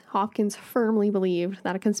this, Hopkins firmly believed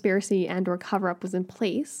that a conspiracy and or cover-up was in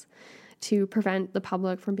place to prevent the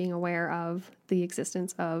public from being aware of the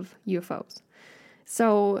existence of UFOs.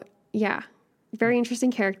 So yeah, very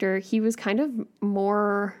interesting character. He was kind of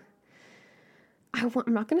more... I'm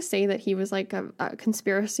not going to say that he was like a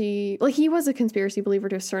conspiracy, like he was a conspiracy believer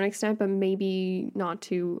to a certain extent, but maybe not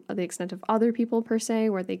to the extent of other people per se,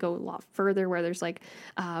 where they go a lot further, where there's like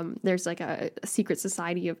a secret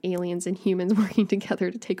society of aliens and humans working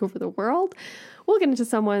together to take over the world. We'll get into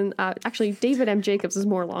someone, actually David M. Jacobs is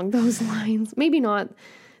more along those lines. Maybe not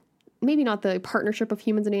the partnership of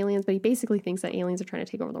humans and aliens, but he basically thinks that aliens are trying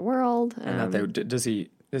to take over the world. And that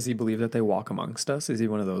does he believe that they walk amongst us? Is he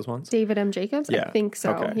one of those ones? David M. Jacobs? Yeah. I think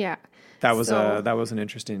so. Okay. Yeah. That was an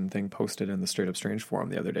interesting thing posted in the Straight Up Strange forum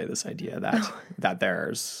the other day. This idea that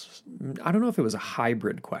there's, I don't know if it was a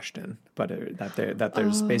hybrid question, but that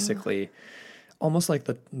there's basically almost like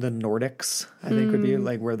the Nordics, I think would be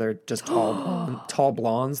like where they're just tall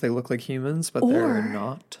blondes. They look like humans, but they're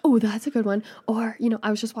not. Oh, that's a good one. Or, you know, I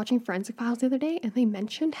was just watching Forensic Files the other day and they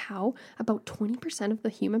mentioned how about 20% of the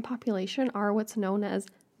human population are what's known as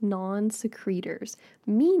non-secretors,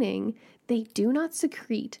 meaning they do not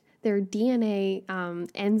secrete their DNA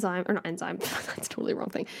enzyme, or not enzyme, that's totally the wrong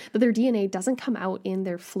thing, but their DNA doesn't come out in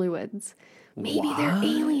their fluids. Maybe they're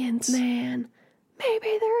aliens, man.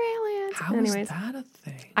 Maybe they're aliens. How is that a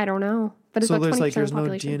thing? I don't know. But it's so about there's 20% like there's of the no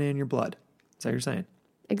population. DNA in your blood. Is that what you're saying?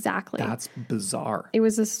 Exactly. That's bizarre. It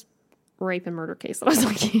was this rape and murder case that I was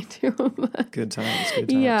looking into. Good times.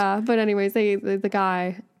 Yeah, but anyways, the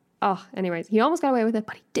guy... Oh, anyways, he almost got away with it,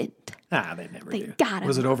 but he didn't. They never do. They got him.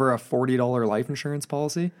 Was it over a $40 life insurance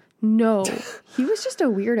policy? No. He was just a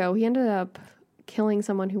weirdo. He ended up killing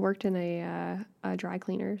someone who worked in a dry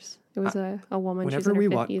cleaners. It was a woman.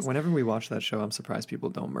 Whenever we watch that show, I'm surprised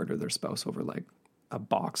people don't murder their spouse over like a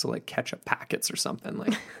box of like ketchup packets or something.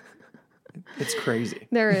 Like it's crazy.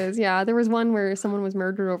 There is, yeah. There was one where someone was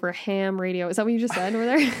murdered over a ham radio. Is that what you just said over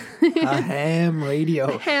there? A ham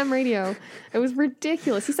radio. A ham radio. It was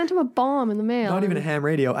ridiculous. He sent him a bomb in the mail. Not even a ham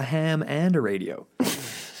radio, a ham and a radio.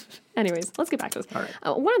 Anyways, let's get back to this. All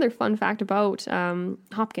right. One other fun fact about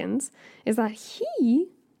Hopkins is that he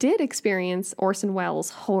did experience Orson Welles'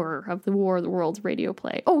 horror of the War of the Worlds radio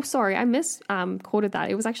play. Oh, sorry, I misquoted that.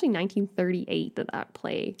 It was actually 1938 that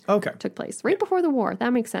play took place. Right before the war.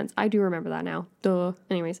 That makes sense. I do remember that now. Duh.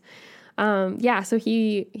 Anyways. So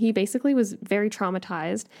he basically was very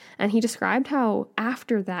traumatized, and he described how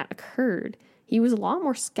after that occurred, he was a lot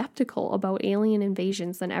more skeptical about alien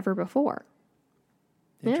invasions than ever before.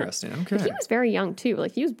 Interesting. Yeah. Okay. But he was very young too.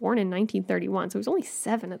 Like he was born in 1931, so he was only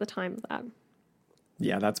 7 at the time of that.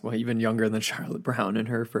 Yeah, that's even younger than Charlotte Brown in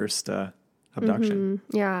her first abduction.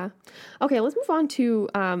 Mm-hmm. Yeah. Okay, let's move on to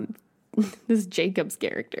this Jacobs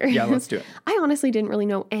character. Yeah, let's do it. I honestly didn't really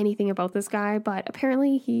know anything about this guy, but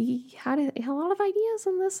apparently he had a lot of ideas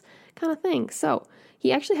on this kind of thing. So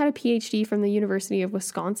he actually had a PhD from the University of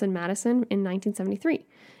Wisconsin-Madison in 1973.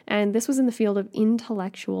 And this was in the field of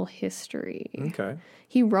intellectual history. Okay.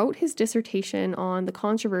 He wrote his dissertation on the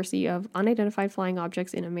controversy of unidentified flying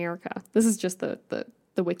objects in America. This is just the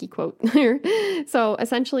wiki quote here. So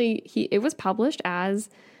essentially, it was published as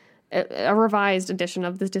a revised edition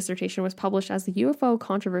of this dissertation was published as the UFO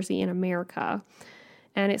controversy in America.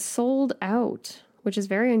 And it sold out, which is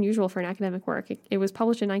very unusual for an academic work. It was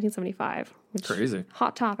published in 1975. Crazy.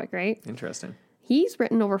 Hot topic, right? Interesting. He's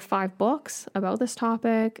written over 5 books about this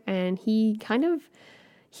topic, and he's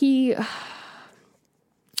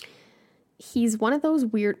one of those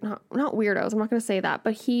not weirdos, I'm not going to say that,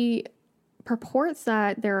 but he purports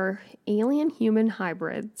that there are alien human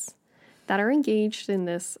hybrids that are engaged in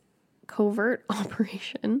this covert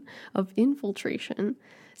operation of infiltration.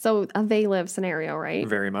 So a they live scenario, right?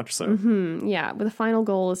 Very much so. Mm-hmm, yeah, but the final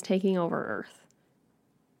goal is taking over Earth.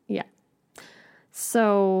 Yeah.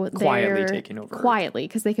 So quietly taking over. Quietly,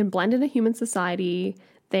 because they can blend into human society.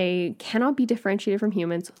 They cannot be differentiated from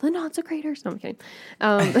humans. The non-secretors. No, I'm kidding.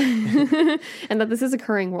 And that this is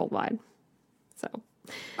occurring worldwide. So,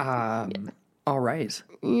 All right.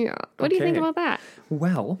 Yeah. What do you think about that?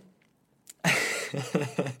 Well,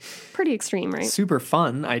 pretty extreme, right? Super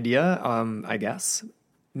fun idea, I guess.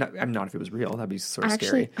 I'm not if it was real. That'd be sort of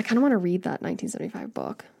scary. I kind of want to read that 1975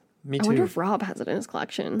 book. Me too. I wonder if Rob has it in his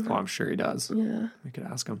collection. Oh, I'm sure he does. Yeah. We could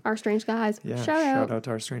ask him. Our Strange Skies. Yeah. Shout out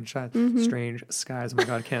to Our Strange Skies. Strange Skies. Oh my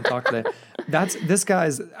God, I can't talk today. This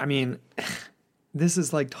guy's, I mean, this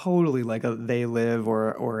is like totally like a They Live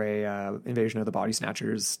or a Invasion of the Body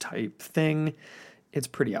Snatchers type thing. It's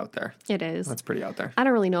pretty out there. It is. That's pretty out there. I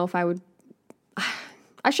don't really know if I would.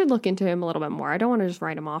 I should look into him a little bit more. I don't want to just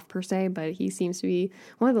write him off per se, but he seems to be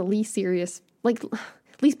one of the least serious, like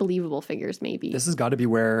least believable figures, maybe. This has got to be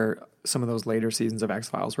where some of those later seasons of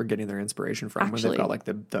X-Files were getting their inspiration from. Actually, when they've got like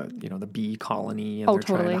the bee colony and they're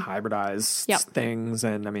trying to hybridize things.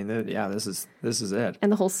 And I mean, this is it.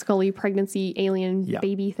 And the whole Scully pregnancy alien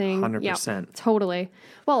baby thing. 100%. Yep, totally.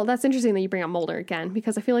 Well, that's interesting that you bring up Mulder again,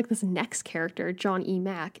 because I feel like this next character, John E.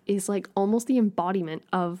 Mack, is like almost the embodiment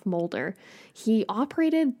of Mulder. He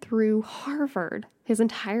operated through Harvard his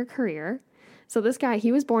entire career. So this guy,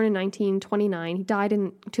 he was born in 1929. He died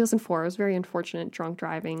in 2004. It was very unfortunate, drunk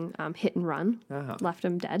driving, hit and run, left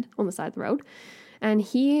him dead on the side of the road. And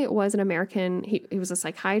he was an American, he was a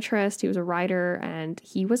psychiatrist, he was a writer, and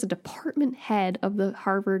he was a department head of the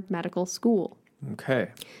Harvard Medical School. Okay.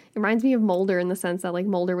 It reminds me of Mulder in the sense that like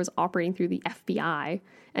Mulder was operating through the FBI,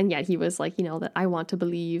 and yet he was like, that I want to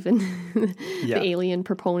believe and the alien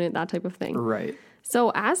proponent, that type of thing. Right.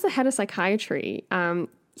 So as the head of psychiatry,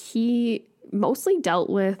 he mostly dealt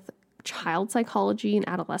with child psychology and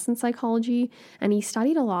adolescent psychology, and he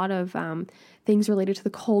studied a lot of things related to the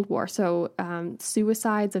Cold War. So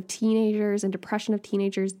suicides of teenagers and depression of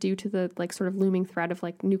teenagers due to the like sort of looming threat of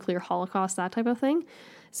like nuclear holocaust, that type of thing.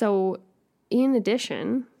 So in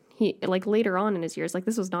addition, he like later on in his years, like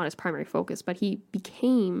this was not his primary focus, but he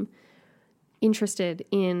became interested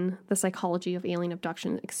in the psychology of alien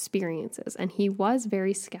abduction experiences, and he was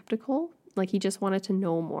very skeptical. Like he just wanted to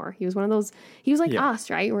know more. He was one of those, he was like us,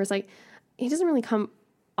 right? Where it's like, he doesn't really come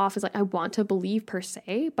off as like, I want to believe per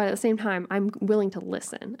se, but at the same time, I'm willing to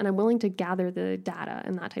listen and I'm willing to gather the data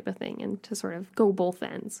and that type of thing and to sort of go both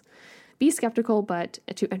ends. Be skeptical, but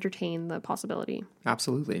to entertain the possibility.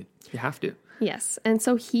 Absolutely. You have to. Yes. And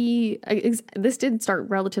so this did start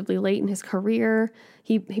relatively late in his career.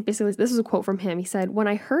 He basically, this is a quote from him. He said, "When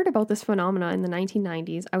I heard about this phenomena in the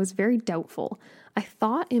 1990s, I was very doubtful. I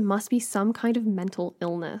thought it must be some kind of mental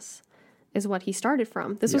illness," is what he started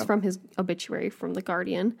from. This was from his obituary from The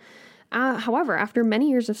Guardian. However, after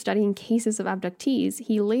many years of studying cases of abductees,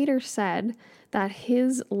 he later said that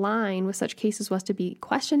his line with such cases was to be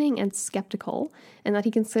questioning and skeptical, and that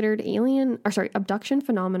he considered abduction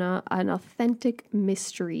phenomena an authentic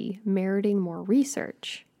mystery meriting more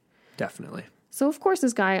research. Definitely. So, of course,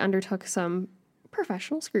 this guy undertook some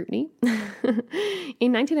professional scrutiny.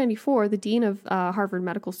 In 1994, the dean of Harvard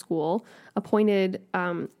Medical School appointed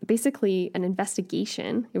basically an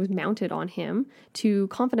investigation. It was mounted on him to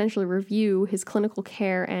confidentially review his clinical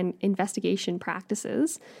care and investigation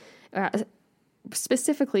practices,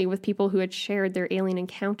 specifically with people who had shared their alien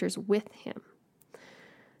encounters with him.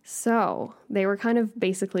 So they were kind of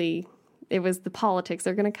basically, it was the politics.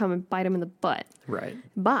 They're going to come and bite him in the butt. Right.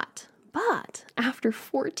 But after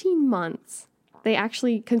 14 months, they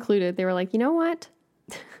actually concluded, they were like, you know what?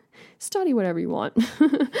 Study whatever you want.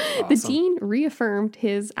 Awesome. The dean reaffirmed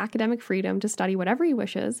his academic freedom to study whatever he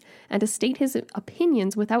wishes and to state his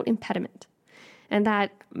opinions without impediment. And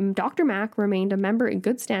that Dr. Mack remained a member in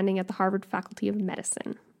good standing at the Harvard Faculty of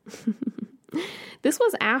Medicine. This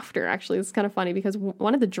was after, actually, it's kind of funny because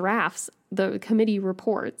one of the drafts, the committee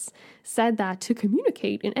reports, said that to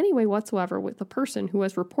communicate in any way whatsoever with a person who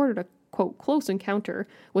has reported a, quote, close encounter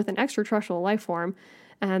with an extraterrestrial life form,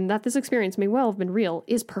 and that this experience may well have been real,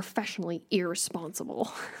 is professionally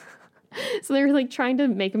irresponsible. So they were like trying to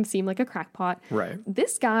make him seem like a crackpot. Right.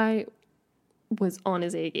 This guy was on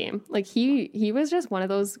his A game. Like he was just one of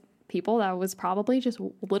those people that was probably just a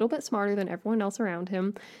little bit smarter than everyone else around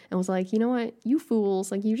him, and was like, you know what, you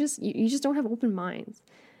fools, like you just don't have open minds.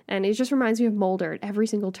 And it just reminds me of Mulder at every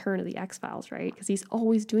single turn of the X-Files, right? Because he's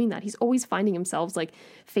always doing that. He's always finding himself like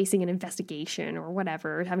facing an investigation or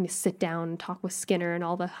whatever, having to sit down and talk with Skinner and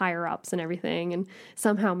all the higher ups and everything, and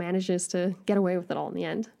somehow manages to get away with it all in the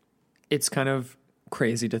end. It's kind of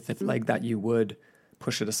crazy to think like that you would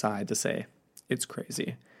push it aside to say it's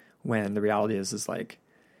crazy, when the reality is like,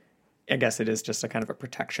 I guess it is just a kind of a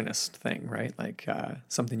protectionist thing, right? Like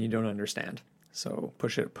something you don't understand. So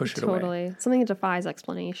push it away. Totally. Something that defies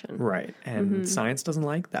explanation. Right. And science doesn't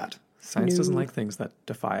like that. Science doesn't like things that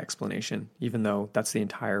defy explanation, even though that's the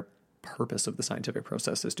entire purpose of the scientific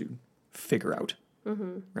process, is to figure out.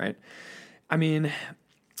 Right. I mean,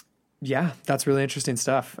 yeah, that's really interesting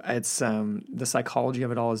stuff. It's the psychology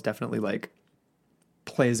of it all is definitely like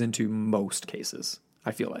plays into most cases.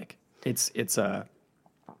 I feel like it's I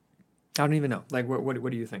don't even know. Like,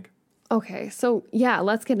 what do you think? Okay. So yeah,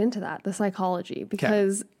 let's get into that. The psychology,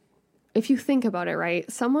 because if you think about it,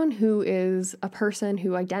 right, someone who is a person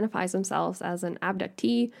who identifies themselves as an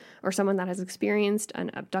abductee or someone that has experienced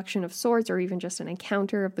an abduction of sorts or even just an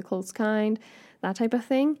encounter of the close kind, that type of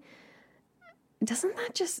thing, doesn't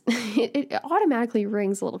that just, it automatically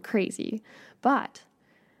rings a little crazy, but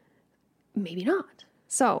maybe not.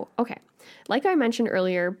 So, okay, like I mentioned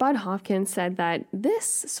earlier, Bud Hopkins said that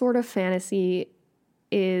this sort of fantasy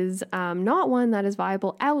is not one that is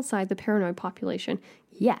viable outside the paranoid population,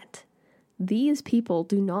 yet these people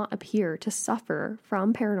do not appear to suffer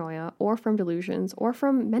from paranoia or from delusions or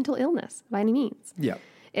from mental illness by any means. Yeah.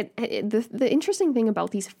 The interesting thing about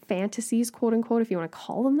these fantasies, quote unquote, if you want to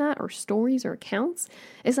call them that, or stories or accounts,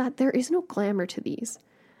 is that there is no glamour to these.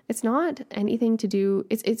 It's not anything to do,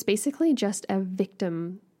 it's basically just a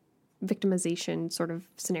victimization sort of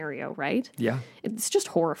scenario, right? Yeah. It's just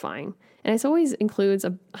horrifying. And it always includes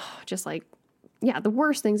the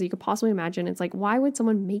worst things that you could possibly imagine. It's like, why would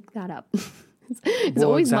someone make that up? It's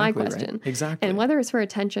always exactly my question. Right? Exactly. And whether it's for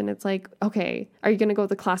attention, it's like, okay, are you going to go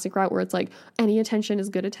the classic route where it's like any attention is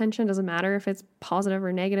good attention? Doesn't matter if it's positive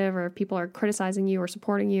or negative or if people are criticizing you or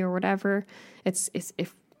supporting you or whatever. It's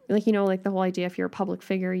if like, you know, like the whole idea, if you're a public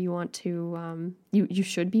figure, you want to, you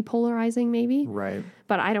should be polarizing maybe. Right.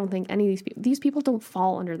 But I don't think any of these people don't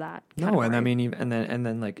fall under that category. No. And I mean, and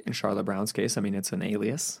then like in Charlotte Brown's case, I mean, it's an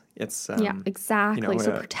alias. It's, yeah, exactly. You know,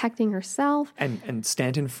 so protecting herself. And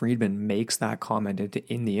Stanton Friedman makes that comment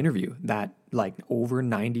in the interview that like over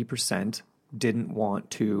 90% didn't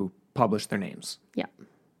want to publish their names. Yeah.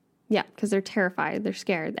 Yeah, because they're terrified. They're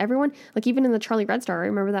scared. Everyone, like even in the Charlie Red Star, I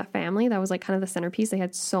remember that family that was like kind of the centerpiece. They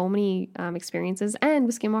had so many experiences. And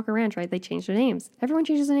with Skinwalker Ranch, right, they changed their names. Everyone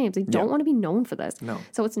changes their names. They don't want to be known for this. No.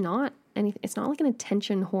 So it's not anything. It's not like an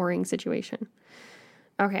attention whoring situation.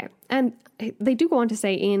 Okay. And they do go on to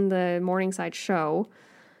say in the Morningside show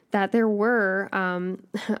that there were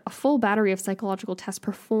a full battery of psychological tests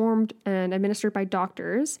performed and administered by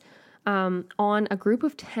doctors on a group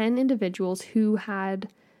of 10 individuals who had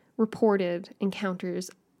reported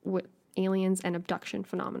encounters with aliens and abduction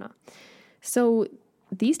phenomena. So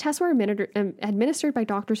these tests were administered by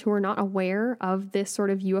doctors who were not aware of this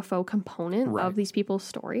sort of UFO component of these people's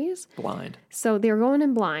stories. Blind. So they were going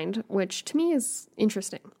in blind, which to me is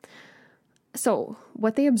interesting. So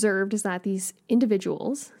what they observed is that these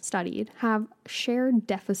individuals studied have shared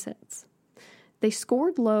deficits. They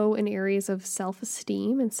scored low in areas of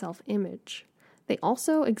self-esteem and self-image. They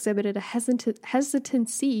also exhibited a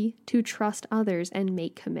hesitancy to trust others and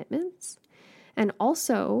make commitments, and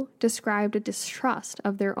also described a distrust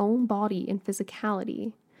of their own body and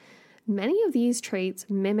physicality. Many of these traits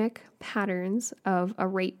mimic patterns of a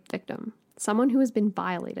rape victim, someone who has been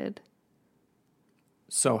violated.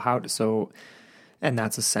 And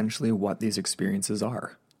that's essentially what these experiences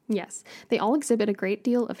are. Yes. They all exhibit a great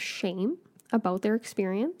deal of shame about their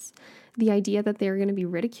experience. The idea that they're going to be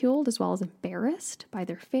ridiculed as well as embarrassed by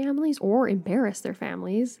their families or embarrass their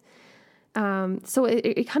families. So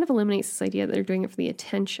it kind of eliminates this idea that they're doing it for the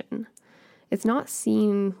attention. It's not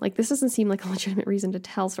seen, like this doesn't seem like a legitimate reason to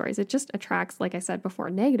tell stories. It just attracts, like I said before,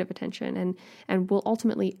 negative attention and will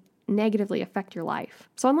ultimately negatively affect your life.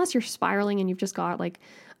 So unless you're spiraling and you've just got like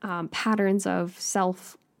patterns of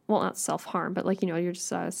not self-harm, but like, you know, you're just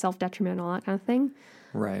self-detriment and all that kind of thing.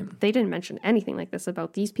 Right. They didn't mention anything like this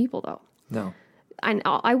about these people, though. No. And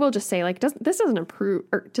I will just say, like, this doesn't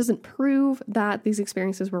prove that these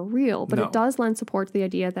experiences were real, but it does lend support to the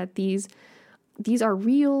idea that these are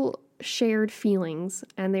real shared feelings,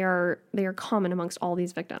 and they are common amongst all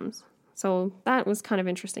these victims. So that was kind of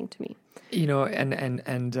interesting to me. You know,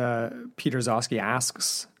 and Peter Zosky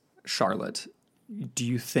asks Charlotte, "Do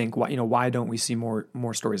you think why don't we see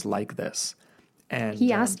more stories like this?" And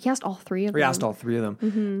he asked all three of them. He asked all three of them.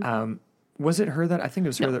 Mm-hmm. Was it her that, I think it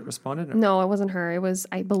was her that responded? No, it wasn't her.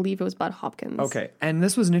 I believe it was Bud Hopkins. Okay. And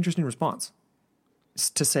this was an interesting response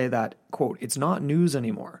to say that, quote, "It's not news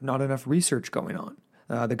anymore. Not enough research going on.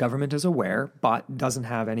 The government is aware, but doesn't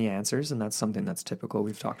have any answers." And that's something that's typical.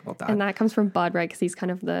 We've talked about that. And that comes from Bud, right? Because he's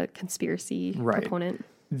kind of the conspiracy proponent.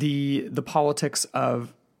 The politics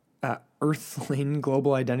of earthling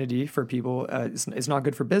global identity for people is not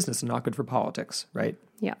good for business and not good for politics, right?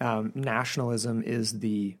 Yeah. Nationalism is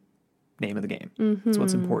the name of the game. Mm-hmm. That's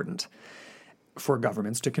what's important. for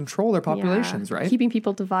governments to control their populations, right? Keeping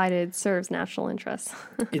people divided serves national interests.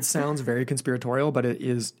 It sounds very conspiratorial, but it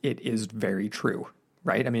is very true,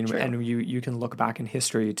 right? I mean, true. And you can look back in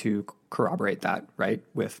history to corroborate that, right?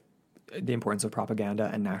 With the importance of propaganda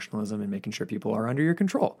and nationalism and making sure people are under your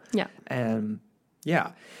control. Yeah. And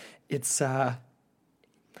it's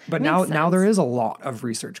but now there is a lot of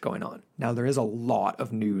research going on. Now there is a lot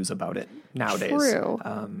of news about it nowadays. True.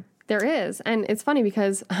 There is. And it's funny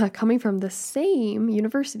because coming from the same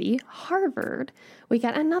university, Harvard, we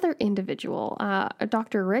get another individual,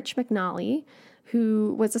 Dr. Rich McNally,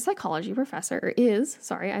 who was a psychology professor,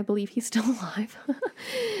 I believe he's still alive.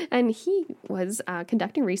 And he was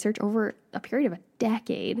conducting research over a period of a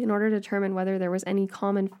decade in order to determine whether there was any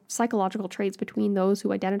common psychological traits between those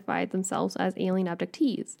who identified themselves as alien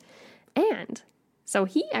abductees. And so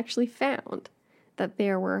he actually found that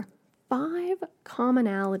there were 5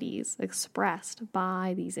 commonalities expressed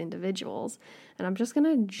by these individuals. And I'm just going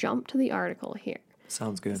to jump to the article here.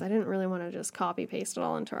 Sounds good. Because I didn't really want to just copy paste it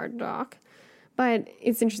all into our doc. But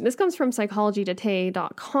it's interesting. This comes from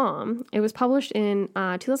psychologytoday.com. It was published in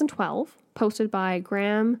 2012, posted by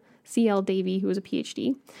Graham C.L. Davey, who was a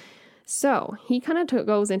PhD. So he kind of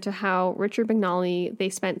goes into how Richard McNally, they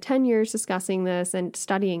spent 10 years discussing this and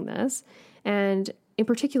studying this. And in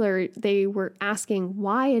particular, they were asking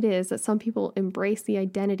why it is that some people embrace the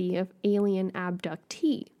identity of alien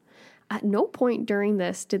abductee. At no point during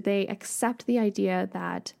this did they accept the idea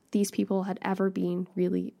that these people had ever been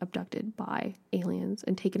really abducted by aliens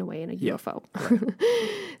and taken away in a UFO. Right.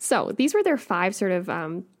 So these were their 5 sort of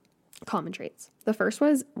common traits. The first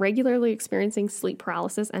was regularly experiencing sleep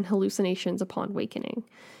paralysis and hallucinations upon awakening.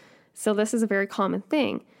 So this is a very common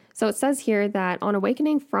thing. So it says here that on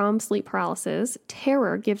awakening from sleep paralysis,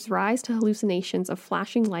 terror gives rise to hallucinations of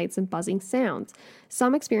flashing lights and buzzing sounds.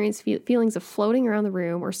 Some experience feelings of floating around the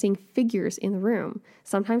room or seeing figures in the room,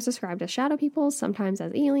 sometimes described as shadow people, sometimes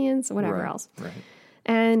as aliens, whatever else. Right.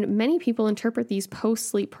 And many people interpret these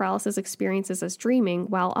post-sleep paralysis experiences as dreaming,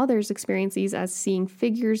 while others experience these as seeing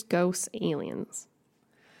figures, ghosts, aliens.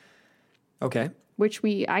 Okay. Which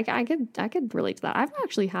I could relate to that. I've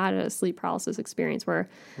actually had a sleep paralysis experience where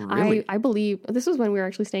really? I believe this was when we were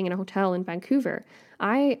actually staying in a hotel in Vancouver.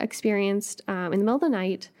 I experienced in the middle of the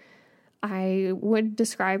night. I wouldn't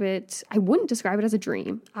describe it as a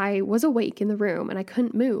dream. I was awake in the room and I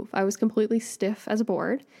couldn't move. I was completely stiff as a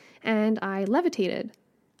board and I levitated.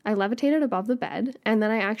 I levitated above the bed, and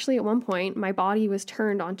then I actually at one point my body was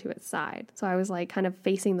turned onto its side. So I was like kind of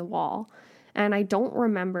facing the wall. And I don't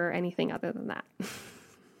remember anything other than that.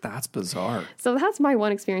 That's bizarre. So that's my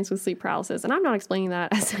one experience with sleep paralysis. And I'm not explaining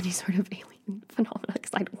that as any sort of alien phenomena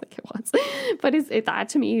because I don't think it was. But that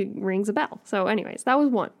to me rings a bell. So anyways, that was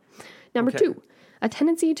one. Number 2, a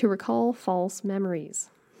tendency to recall false memories.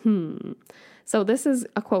 So this is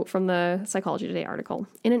a quote from the Psychology Today article.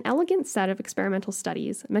 In an elegant set of experimental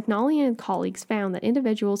studies, McNally and colleagues found that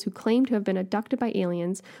individuals who claimed to have been abducted by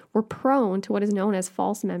aliens were prone to what is known as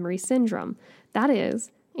false memory syndrome. That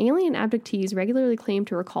is, alien abductees regularly claim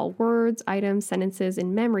to recall words, items, sentences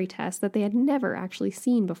in memory tests that they had never actually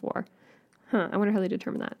seen before. I wonder how they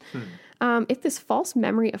determine that. If this false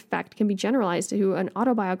memory effect can be generalized to an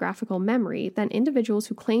autobiographical memory, then individuals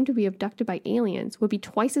who claim to be abducted by aliens would be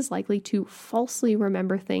twice as likely to falsely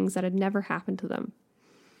remember things that had never happened to them,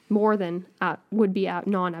 more than would be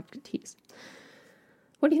non-abductees.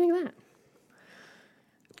 What do you think of that?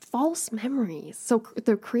 False memories. So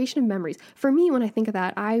the creation of memories. For me, when I think of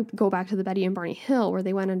that, I go back to the Betty and Barney Hill where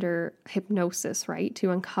they went under hypnosis, right,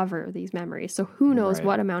 to uncover these memories. So who knows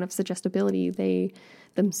what amount of suggestibility they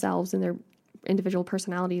themselves and their individual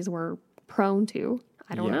personalities were prone to.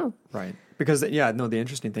 I don't know. Right. Because, the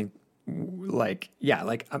interesting thing,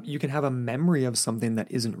 you can have a memory of something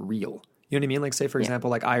that isn't real. You know what I mean? Like, say, for example,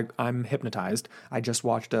 like I'm hypnotized. I just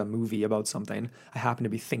watched a movie about something. I happen to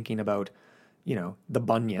be thinking about the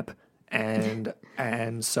bunyip. And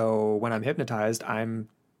so when I'm hypnotized, I'm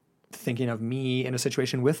thinking of me in a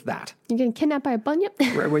situation with that. You're getting kidnapped by a bunyip?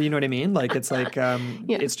 Right, well, you know what I mean? Like, it's like,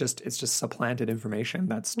 it's just supplanted information.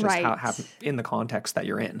 That's just how it happened in the context that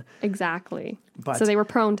you're in. Exactly. So they were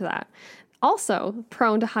prone to that. Also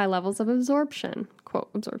prone to high levels of absorption. Quote,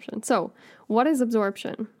 absorption. So what is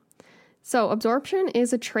absorption? So absorption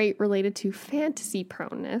is a trait related to fantasy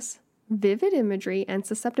proneness, vivid imagery, and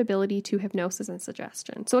susceptibility to hypnosis and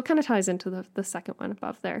suggestion. So it kind of ties into the second one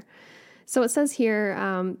above there. So it says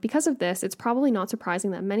here, because of this, it's probably not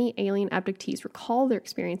surprising that many alien abductees recall their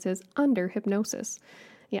experiences under hypnosis.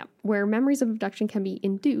 Yeah, where memories of abduction can be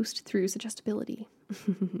induced through suggestibility.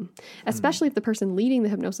 Especially if the person leading the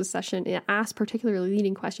hypnosis session asks particularly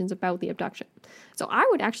leading questions about the abduction. So I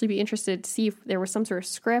would actually be interested to see if there was some sort of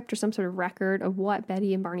script or some sort of record of what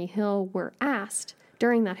Betty and Barney Hill were asked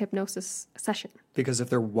during that hypnosis session. Because if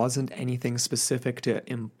there wasn't anything specific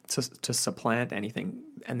to supplant anything,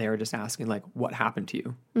 and they were just asking, like, what happened to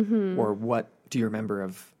you? Mm-hmm. Or what do you remember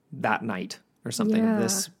of that night or something,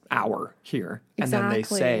 this hour here? Exactly. And then they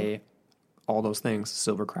say all those things,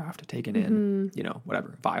 Silvercraft, taken in,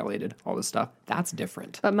 whatever, violated, all this stuff. That's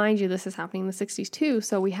different. But mind you, this is happening in the 60s too.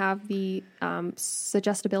 So we have the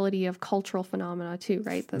suggestibility of cultural phenomena too,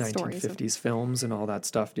 right? The 1950s films and all that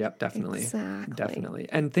stuff. Yep, definitely. Exactly. Definitely.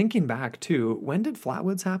 And thinking back too, when did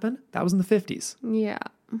Flatwoods happen? That was in the 50s. Yeah.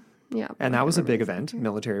 Yeah. And that was a big event.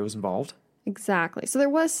 Military was involved. Exactly. So there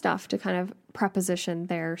was stuff to kind of preposition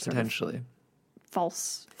there. Potentially.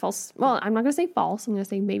 False. Well, I'm not going to say false. I'm going to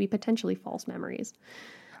say maybe potentially false memories.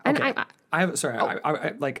 And okay.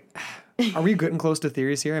 Are we getting close to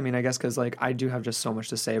theories here? I mean, I guess because I do have just so much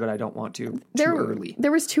to say, but I don't want to too early.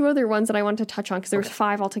 There was 2 other ones that I wanted to touch on because there was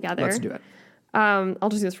 5 altogether. Let's do it. I'll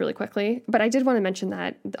just do this really quickly, but I did want to mention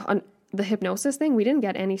that on the hypnosis thing, we didn't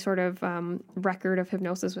get any sort of record of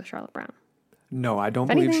hypnosis with Charlotte Brown. No, I don't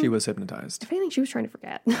believe she was hypnotized. If anything, she was trying to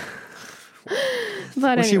forget.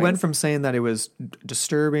 But she went from saying that it was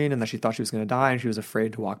disturbing and that she thought she was going to die and she was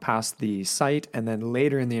afraid to walk past the site. And then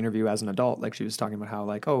later in the interview as an adult, she was talking about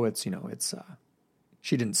how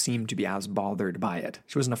she didn't seem to be as bothered by it.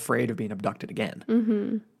 She wasn't afraid of being abducted again.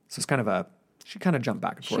 Mm-hmm. So it's kind of she kind of jumped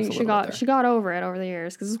back and forth a little bit there. She got over it over the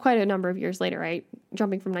years because it was quite a number of years later, right?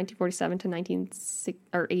 Jumping from 1947 to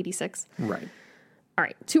 1986. Right. All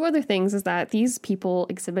right. 2 other things is that these people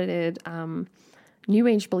exhibited New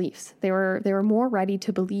Age beliefs. They were more ready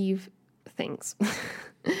to believe things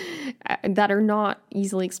that are not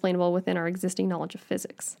easily explainable within our existing knowledge of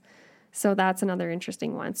physics. So that's another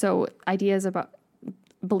interesting one. So ideas about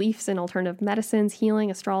beliefs in alternative medicines,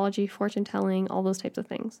 healing, astrology, fortune telling, all those types of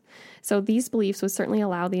things. So these beliefs would certainly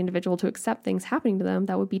allow the individual to accept things happening to them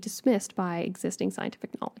that would be dismissed by existing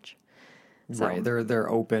scientific knowledge. So, right.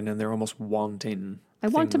 They're open and they're almost wanting. I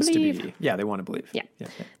want to believe. Yeah, they want to believe. Yeah.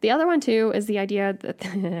 The other one too is the idea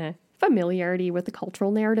that familiarity with the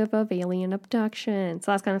cultural narrative of alien abduction.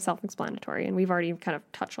 So that's kind of self-explanatory, and we've already kind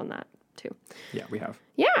of touched on that too. Yeah, we have.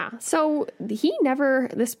 Yeah. So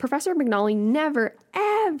this Professor McNally never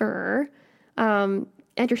ever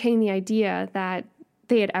entertained the idea that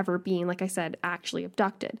they had ever been, like I said, actually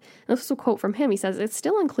abducted. And this is a quote from him. He says, "It's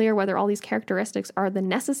still unclear whether all these characteristics are the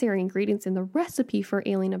necessary ingredients in the recipe for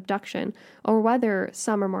alien abduction, or whether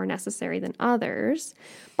some are more necessary than others.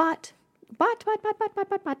 But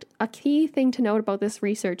a key thing to note about this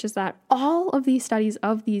research is that all of these studies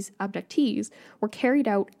of these abductees were carried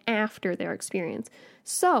out after their experience.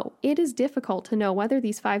 So it is difficult to know whether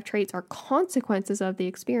these 5 traits are consequences of the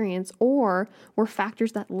experience or were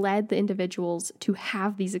factors that led the individuals to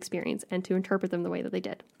have these experiences and to interpret them the way that they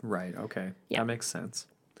did." Right. Okay. Yeah. That makes sense.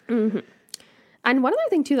 Mm-hmm. And one other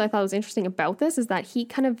thing too that I thought was interesting about this is that he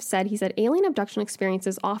said alien abduction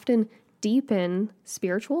experiences often deepen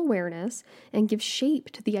spiritual awareness and give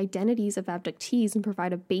shape to the identities of abductees and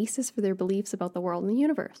provide a basis for their beliefs about the world and the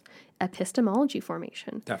universe. Epistemology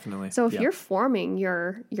formation. Definitely. So if you're forming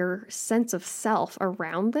your sense of self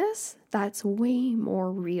around this, that's way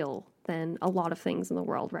more real than a lot of things in the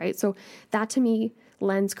world, right? So that to me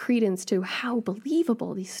lends credence to how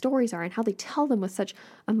believable these stories are and how they tell them with such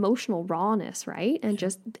emotional rawness, right? And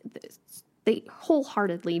just they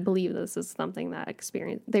wholeheartedly believe this is something that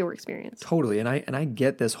they were experienced. Totally. And I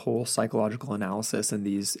get this whole psychological analysis and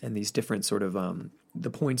these different sort of the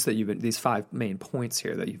points that these 5 main points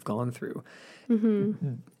here that you've gone through.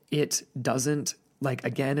 Mm-hmm. It doesn't,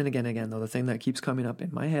 again and again and again, though, the thing that keeps coming up in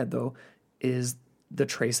my head though is the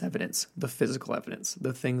trace evidence, the physical evidence,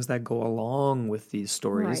 the things that go along with these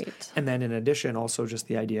stories. Right. And then in addition, also just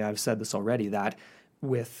the idea, I've said this already, that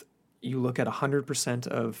you look at 100%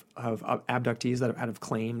 of abductees that have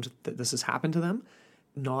claimed that this has happened to them,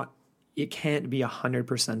 it can't be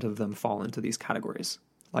 100% of them fall into these categories.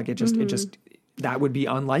 That would be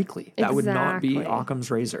unlikely. That would not be Occam's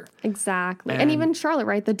razor. Exactly. And even Charlotte,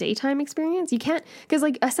 right? The daytime experience, you can't, because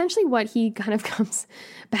essentially what he kind of comes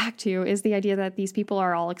back to is the idea that these people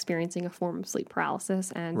are all experiencing a form of sleep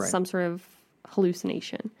paralysis and some sort of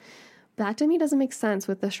hallucination. That to me doesn't make sense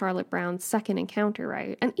with the Charlotte Brown second encounter,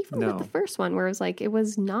 right? And even with the first one where it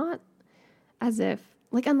was not as if,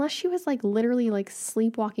 unless she was literally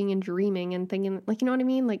sleepwalking and dreaming and thinking, you know what I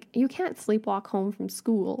mean? You can't sleepwalk home from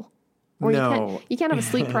school. Or you can't have a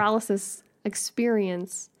sleep paralysis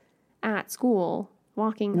experience at school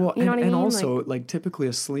walking. Well, you know what I mean? And also, like, typically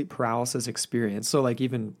a sleep paralysis experience. So, like,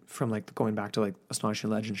 even from, like, going back to, like, Astonishing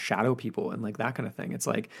Legends, shadow people and, like, that kind of thing. It's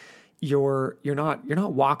like you're not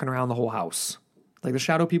walking around the whole house. Like, the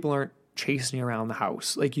shadow people aren't chasing you around the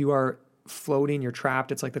house. Like, you are floating, you're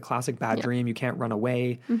trapped. It's like the classic bad dream. You can't run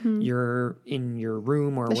away. You're in your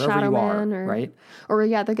room or wherever you are, right? Or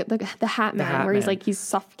the Hat Man, where he's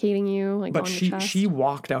suffocating you. Like, but she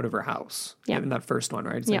walked out of her house in that first one,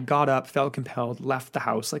 right? It's like got up, felt compelled, left the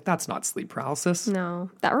house. Like, that's not sleep paralysis.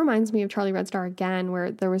 No, that reminds me of Charlie Red Star again,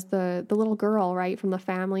 where there was the little girl, right, from the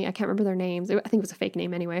family. I can't remember their names. I think it was a fake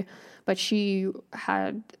name anyway. But she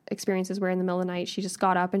had experiences where in the middle of the night, she just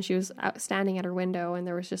got up and she was standing at her window, and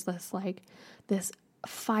there was just this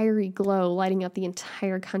fiery glow lighting up the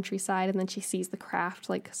entire countryside. And then she sees the craft,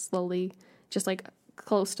 like, slowly, just like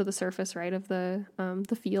close to the surface, right, of the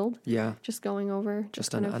field. Yeah. Just going over.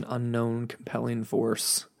 Just an unknown compelling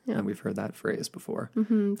force. Yeah. And we've heard that phrase before.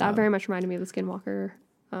 That very much reminded me of the Skinwalker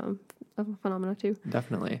phenomena too.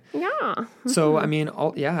 Definitely. Yeah. So, I mean,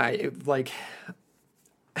 are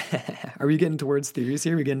we getting towards theories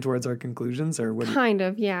here? Are we getting towards our conclusions, or what? Kind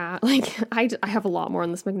of, yeah. Like, I have a lot more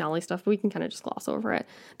on this McNally stuff, but we can kind of just gloss over it.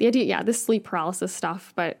 The idea, this sleep paralysis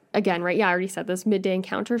stuff, but again, right, I already said this midday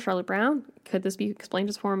encounter, Charlotte Brown. Could this be explained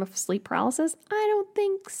as a form of sleep paralysis? I don't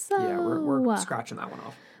think so. Yeah, we're scratching that one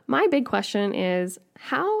off. My big question is,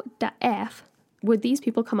 how the F would these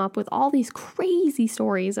people come up with all these crazy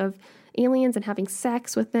stories of aliens and having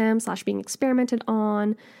sex with them / being experimented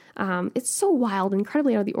on? It's so wild,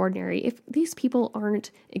 incredibly out of the ordinary. If these people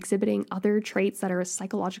aren't exhibiting other traits that are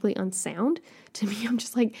psychologically unsound, to me, I'm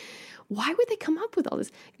just like, why would they come up with all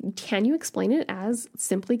this? Can you explain it as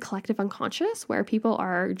simply collective unconscious, where people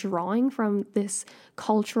are drawing from this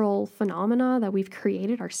cultural phenomena that we've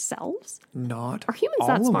created ourselves? Not Are humans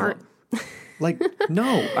that smart? Like,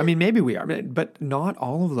 no. I mean, maybe we are, but not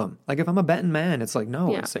all of them. Like, if I'm a betting man, it's like,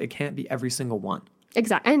 no, it can't be every single one.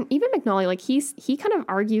 Exactly. And even McNally, like, he kind of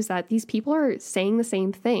argues that these people are saying the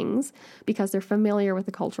same things because they're familiar with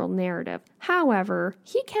the cultural narrative. However,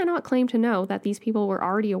 he cannot claim to know that these people were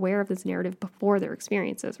already aware of this narrative before their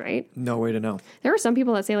experiences, right? No way to know. There are some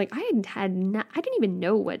people that say, like, I didn't even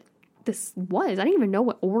know what this was. I didn't even know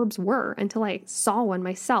what orbs were until I saw one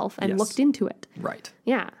myself and looked into it. Right.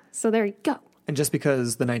 Yeah. So there you go. And just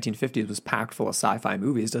because the 1950s was packed full of sci-fi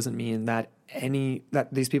movies doesn't mean that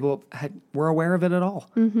these people were aware of it at all,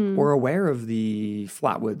 or aware of the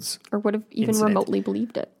Flatwoods, or would have even remotely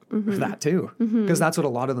believed it. That too, because that's what a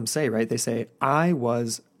lot of them say, right? They say, I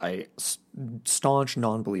was a staunch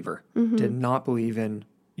non-believer, did not believe in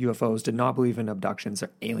UFOs, did not believe in abductions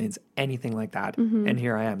or aliens, anything like that. And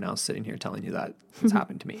here I am now sitting here telling you that it's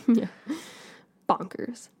happened to me. Yeah.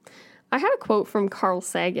 Bonkers. I had a quote from Carl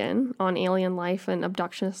Sagan on alien life and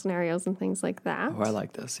abduction scenarios and things like that. Oh, I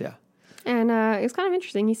like this, yeah. And it's kind of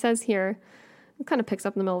interesting. He says here, it kind of picks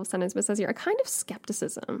up in the middle of a sentence, but it says here, a kind of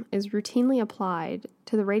skepticism is routinely applied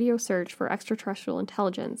to the radio search for extraterrestrial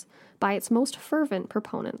intelligence by its most fervent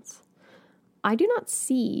proponents. I do not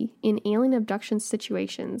see in alien abduction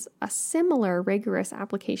situations a similar rigorous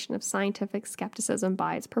application of scientific skepticism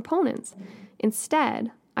by its proponents.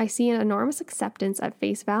 Instead, I see an enormous acceptance at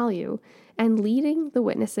face value and leading the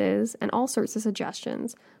witnesses and all sorts of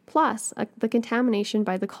suggestions, plus the contamination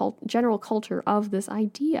by the general culture of this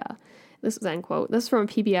idea. This was end quote. This is from a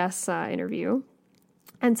PBS interview.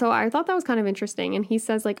 And so I thought that was kind of interesting. And he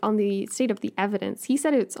says, like, on the state of the evidence, he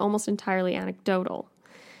said it's almost entirely anecdotal.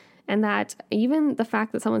 And that even the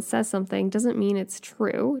fact that someone says something doesn't mean it's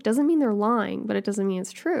true. It doesn't mean they're lying, but it doesn't mean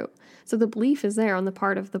it's true. So the belief is there on the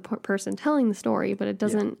part of the person telling the story, but it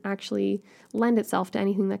doesn't actually lend itself to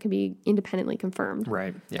anything that can be independently confirmed.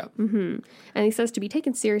 Right, yeah. And he says to be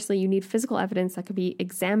taken seriously, you need physical evidence that could be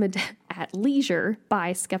examined at leisure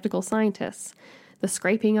by skeptical scientists. The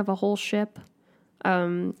scraping of a whole ship,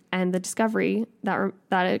 and the discovery that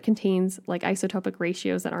it contains like isotopic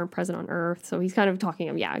ratios that aren't present on Earth. So he's kind of talking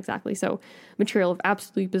of, yeah, exactly. So material of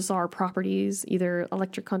absolutely bizarre properties, either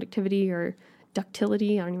electric conductivity or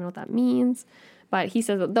ductility. I don't even know what that means. But he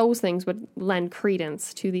says that those things would lend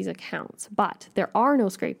credence to these accounts. But there are no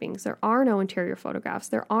scrapings. There are no interior photographs.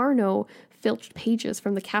 There are no filched pages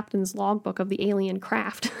from the captain's logbook of the alien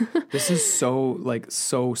craft. This is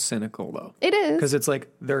so cynical, though. It is. Because it's like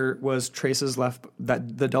there was traces left,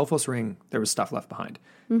 that the Delphos ring, there was stuff left behind.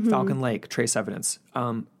 Falcon Lake, trace evidence.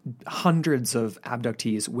 Hundreds of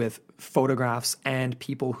abductees with photographs and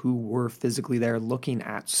people who were physically there looking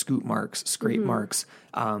at scoop marks, scrape marks,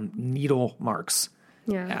 needle marks.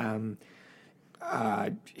 Yeah.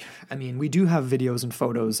 I mean, we do have videos and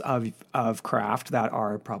photos of craft that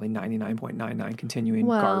are probably 99.99 continuing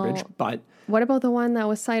garbage, but... What about the one that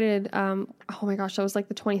was cited? Oh my gosh, that was like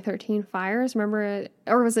the 2013 fires. Remember it?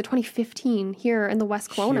 Or was it 2015 here in the West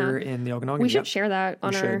Kelowna? Here in the Okanagan. We should share that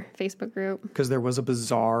on our Facebook group. Because there was a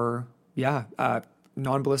bizarre,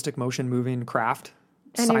 non-ballistic motion moving craft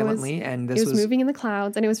silently. And it was moving in the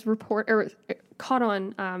clouds, and it was caught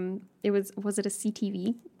on, was it a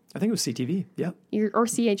CTV? I think it was CTV, yeah. Or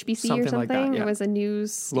CHBC something or something. Like that, yeah. It was a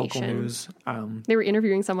news station. Local news. They were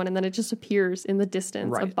interviewing someone, and then it just appears in the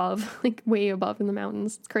distance above, like way above in the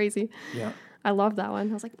mountains. It's crazy. Yeah. I loved that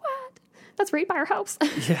one. I was like, what? That's right by our house.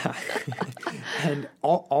 Yeah. And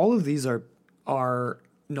all of these are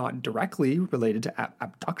not directly related to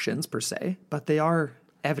abductions per se, but they are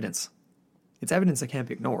evidence. It's evidence that can't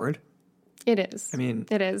be ignored. It is. I mean...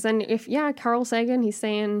 It is. And Carl Sagan, he's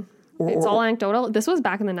saying... It's all anecdotal. This was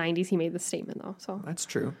back in the 90s. He made this statement, though. So that's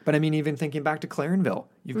true. But I mean, even thinking back to Clarenville,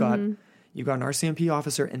 you've got an RCMP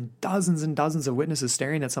officer and dozens of witnesses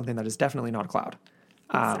staring at something that is definitely not a cloud.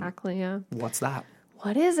 Exactly. Yeah. What's that?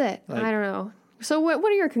 What is it? I don't know. So what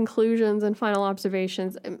are your conclusions and final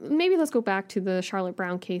observations? Maybe let's go back to the Charlotte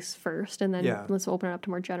Brown case first, and then let's open it up to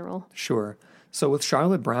more general. Sure. So with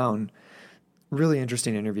Charlotte Brown. Really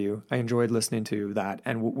interesting interview. I enjoyed listening to that,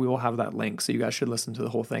 and we will have that link, so you guys should listen to the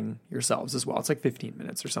whole thing yourselves as well. It's like 15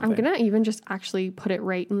 minutes or something. I'm going to even just actually put it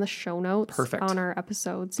right in the show notes on our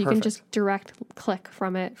episode, so you can just direct click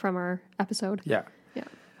from our episode. Yeah.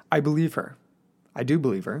 I believe her. I do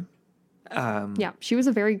believe her. She was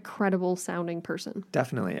a very credible sounding person.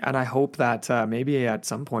 Definitely, and I hope that maybe at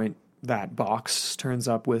some point that box turns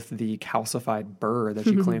up with the calcified burr that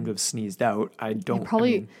she claimed to have sneezed out.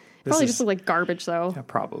 Probably just look like garbage, though. Yeah,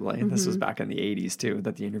 probably. This was back in the 80s, too,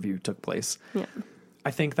 that the interview took place. Yeah.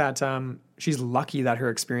 I think that she's lucky that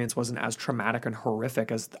her experience wasn't as traumatic and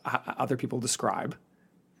horrific as other people describe.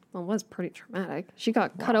 Well, it was pretty traumatic. She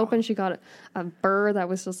got cut open. She got a burr that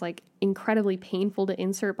was just, like, incredibly painful to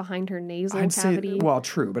insert behind her nasal cavity. Well,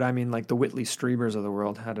 true. But, I mean, like, the Whitley Strieber's of the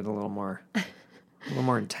world had it a little more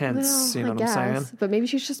intense. You know what I'm saying? But maybe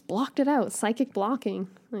she's just blocked it out. Psychic blocking.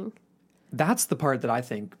 That's the part that I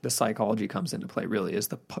think the psychology comes into play, really, is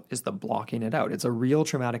the blocking it out. It's a real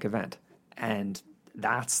traumatic event, and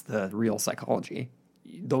that's the real psychology.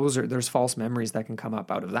 There's false memories that can come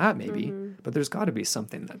up out of that, maybe, but there's got to be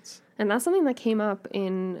something that's... And that's something that came up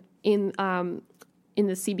in the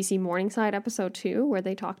CBC Morningside episode, too, where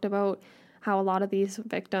they talked about how a lot of these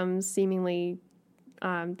victims seemingly...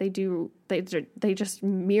 They just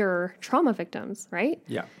mirror trauma victims, right?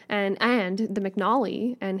 Yeah. And the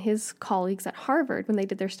McNally and his colleagues at Harvard, when they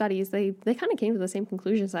did their studies, they kind of came to the same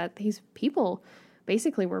conclusions that these people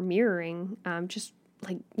basically were mirroring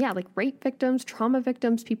like rape victims, trauma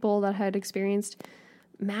victims, people that had experienced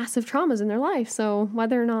massive traumas in their life. So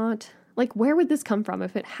whether or not, like, where would this come from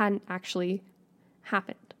if it hadn't actually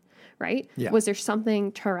happened? Right? Yeah. Was there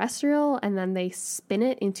something terrestrial and then they spin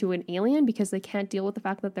it into an alien because they can't deal with the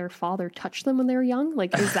fact that their father touched them when they were young?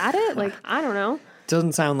 Like, is that it? Like, I don't know.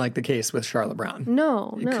 Doesn't sound like the case with Charlotte Brown.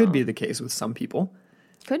 No. It could be the case with some people.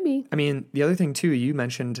 Could be. I mean, the other thing, too, you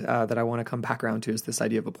mentioned that I want to come back around to is this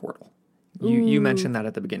idea of a portal. You mentioned that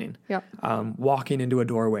at the beginning. Yep. Walking into a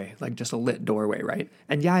doorway, like just a lit doorway, right?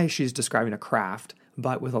 And yeah, she's describing a craft.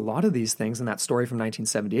 But with a lot of these things, in that story from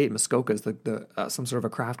 1978, Muskoka's, some sort of a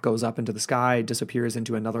craft goes up into the sky, disappears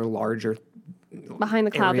into another larger behind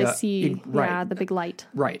the cloud, area. They see, the big light.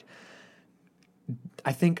 Right.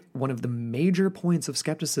 I think one of the major points of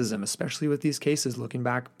skepticism, especially with these cases, looking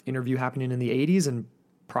back, interview happening in the 80s and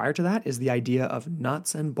prior to that, is the idea of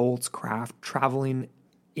nuts and bolts craft traveling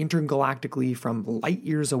intergalactically from light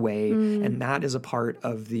years away, and that is a part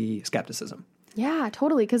of the skepticism. Yeah,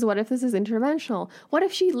 totally. Because what if this is interdimensional? What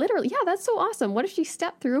if she literally, that's so awesome. What if she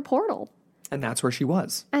stepped through a portal? And that's where she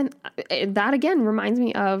was. And that, again, reminds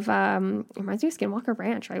me of Skinwalker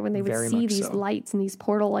Ranch, right? When they would see these lights and these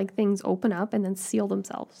portal-like things open up and then seal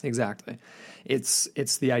themselves. Exactly. It's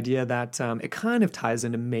the idea that it kind of ties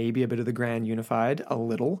into maybe a bit of the Grand Unified, a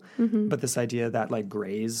little, but this idea that, like,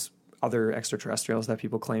 Greys, other extraterrestrials that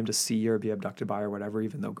people claim to see or be abducted by or whatever,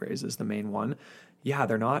 even though Greys is the main one, yeah,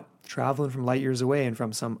 they're not traveling from light years away and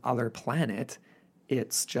from some other planet.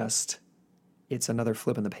 It's another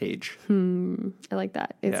flip in the page. I like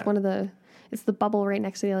that. It's the bubble right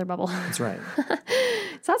next to the other bubble. That's right.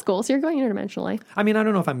 So that's cool. So you're going interdimensionally. I mean, I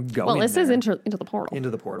don't know if I'm going. Well, this is into the portal.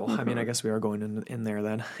 Into the portal. I mean, I guess we are going in there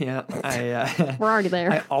then. Yeah, we're already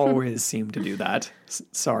there. I always seem to do that.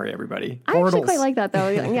 Sorry, everybody. Portals. I actually quite like that, though.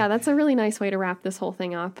 Yeah, that's a really nice way to wrap this whole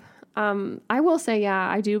thing up. I will say,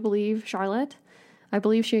 I do believe Charlotte. I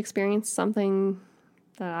believe she experienced something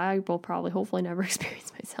that I will probably hopefully never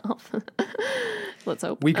experience myself. Let's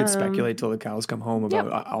hope. We could speculate till the cows come home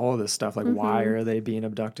about all of this stuff. Like, why are they being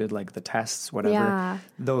abducted? Like the tests, whatever. Yeah.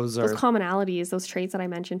 Those commonalities, those traits that I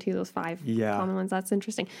mentioned too, those 5 common ones. That's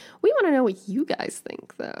interesting. We want to know what you guys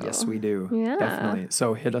think, though. Yes, we do. Yeah. Definitely.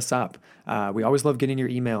 So hit us up. We always love getting your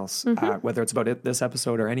emails, whether it's about this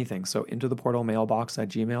episode or anything. So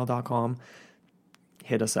intotheportalmailbox@gmail.com.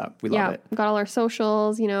 Hit us up. We love it. We've got all our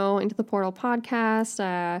socials, Into the Portal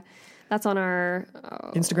podcast. That's on our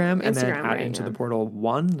Instagram and then at Into the Portal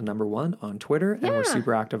 1, the number 1 on Twitter. And we're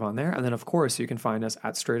super active on there. And then, of course, you can find us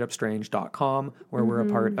at straightupstrange.com, where we're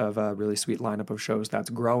a part of a really sweet lineup of shows that's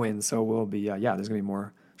growing. So we'll be, there's going to be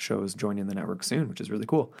more shows joining the network soon, which is really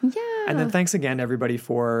cool. Yeah. And then thanks again, everybody,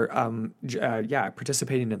 for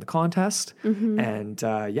participating in the contest. And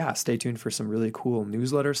stay tuned for some really cool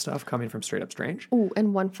newsletter stuff coming from Straight Up Strange. Oh,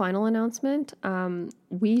 and one final announcement.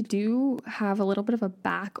 We do have a little bit of a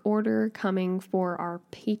back order coming for our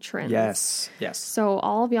patrons. Yes. So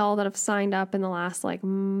all of y'all that have signed up in the last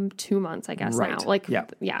 2 months, I guess now.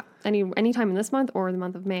 Anytime in this month or the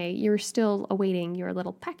month of May, you're still awaiting your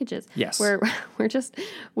little packages. Yes.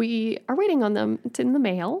 We are waiting on them in the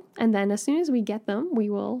mail, and then as soon as we get them, we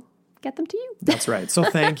will get them to you. That's right. So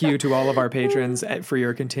thank you to all of our patrons for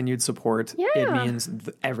your continued support. Yeah. It means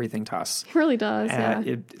everything to us. It really does.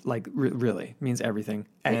 It really means everything.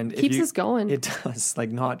 And it keeps us going. It does.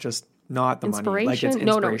 Not the money. It's inspiration.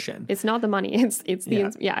 No, it's not the money. It's the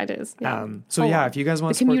it is. Yeah. If you guys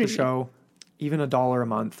want to support the show, even $1 a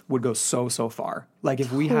month would go so far. Like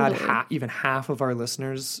if we had even half of our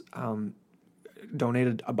listeners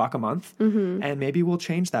donated $1 a month, and maybe we'll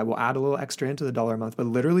change that. We'll add a little extra into the $1 a month, but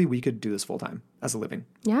literally we could do this full time as a living.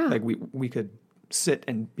 Yeah. Like we could sit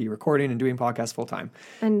and be recording and doing podcasts full time.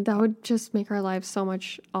 And that would just make our lives so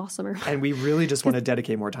much awesomer. And we really just want to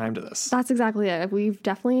dedicate more time to this. That's exactly it. We've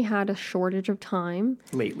definitely had a shortage of time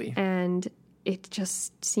lately. And it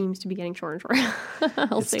just seems to be getting shorter and shorter.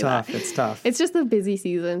 It's tough. It's tough. It's just the busy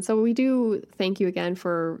season. So we do thank you again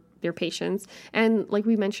for your patience. And like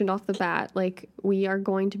we mentioned off the bat, we are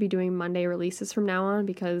going to be doing Monday releases from now on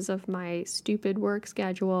because of my stupid work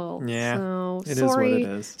schedule. Yeah. So it is what it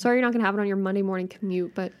is. Sorry you're not going to have it on your Monday morning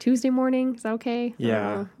commute, but Tuesday morning, is that okay?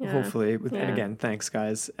 Yeah. Hopefully. And again, thanks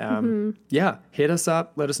guys. Hit us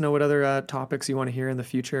up. Let us know what other topics you want to hear in the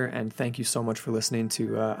future. And thank you so much for listening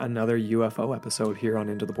to another UFO episode here on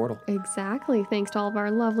Into the Portal. Exactly. Thanks to all of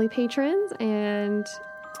our lovely patrons. And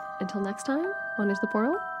until next time on Into the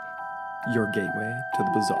Portal, your gateway to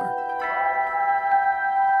the bizarre.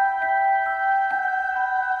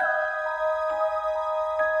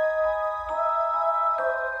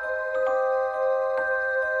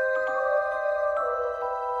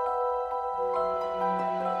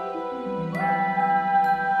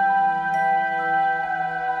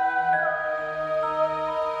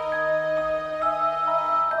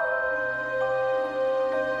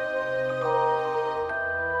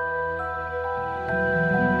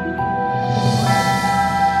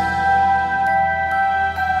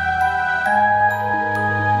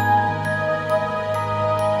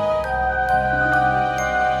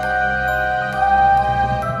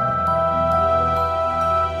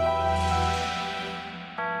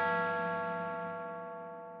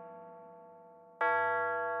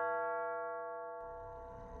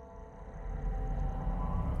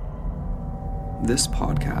 This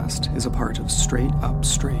podcast is a part of Straight Up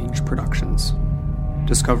Strange Productions.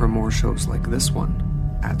 Discover more shows like this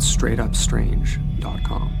one at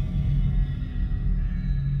straightupstrange.com.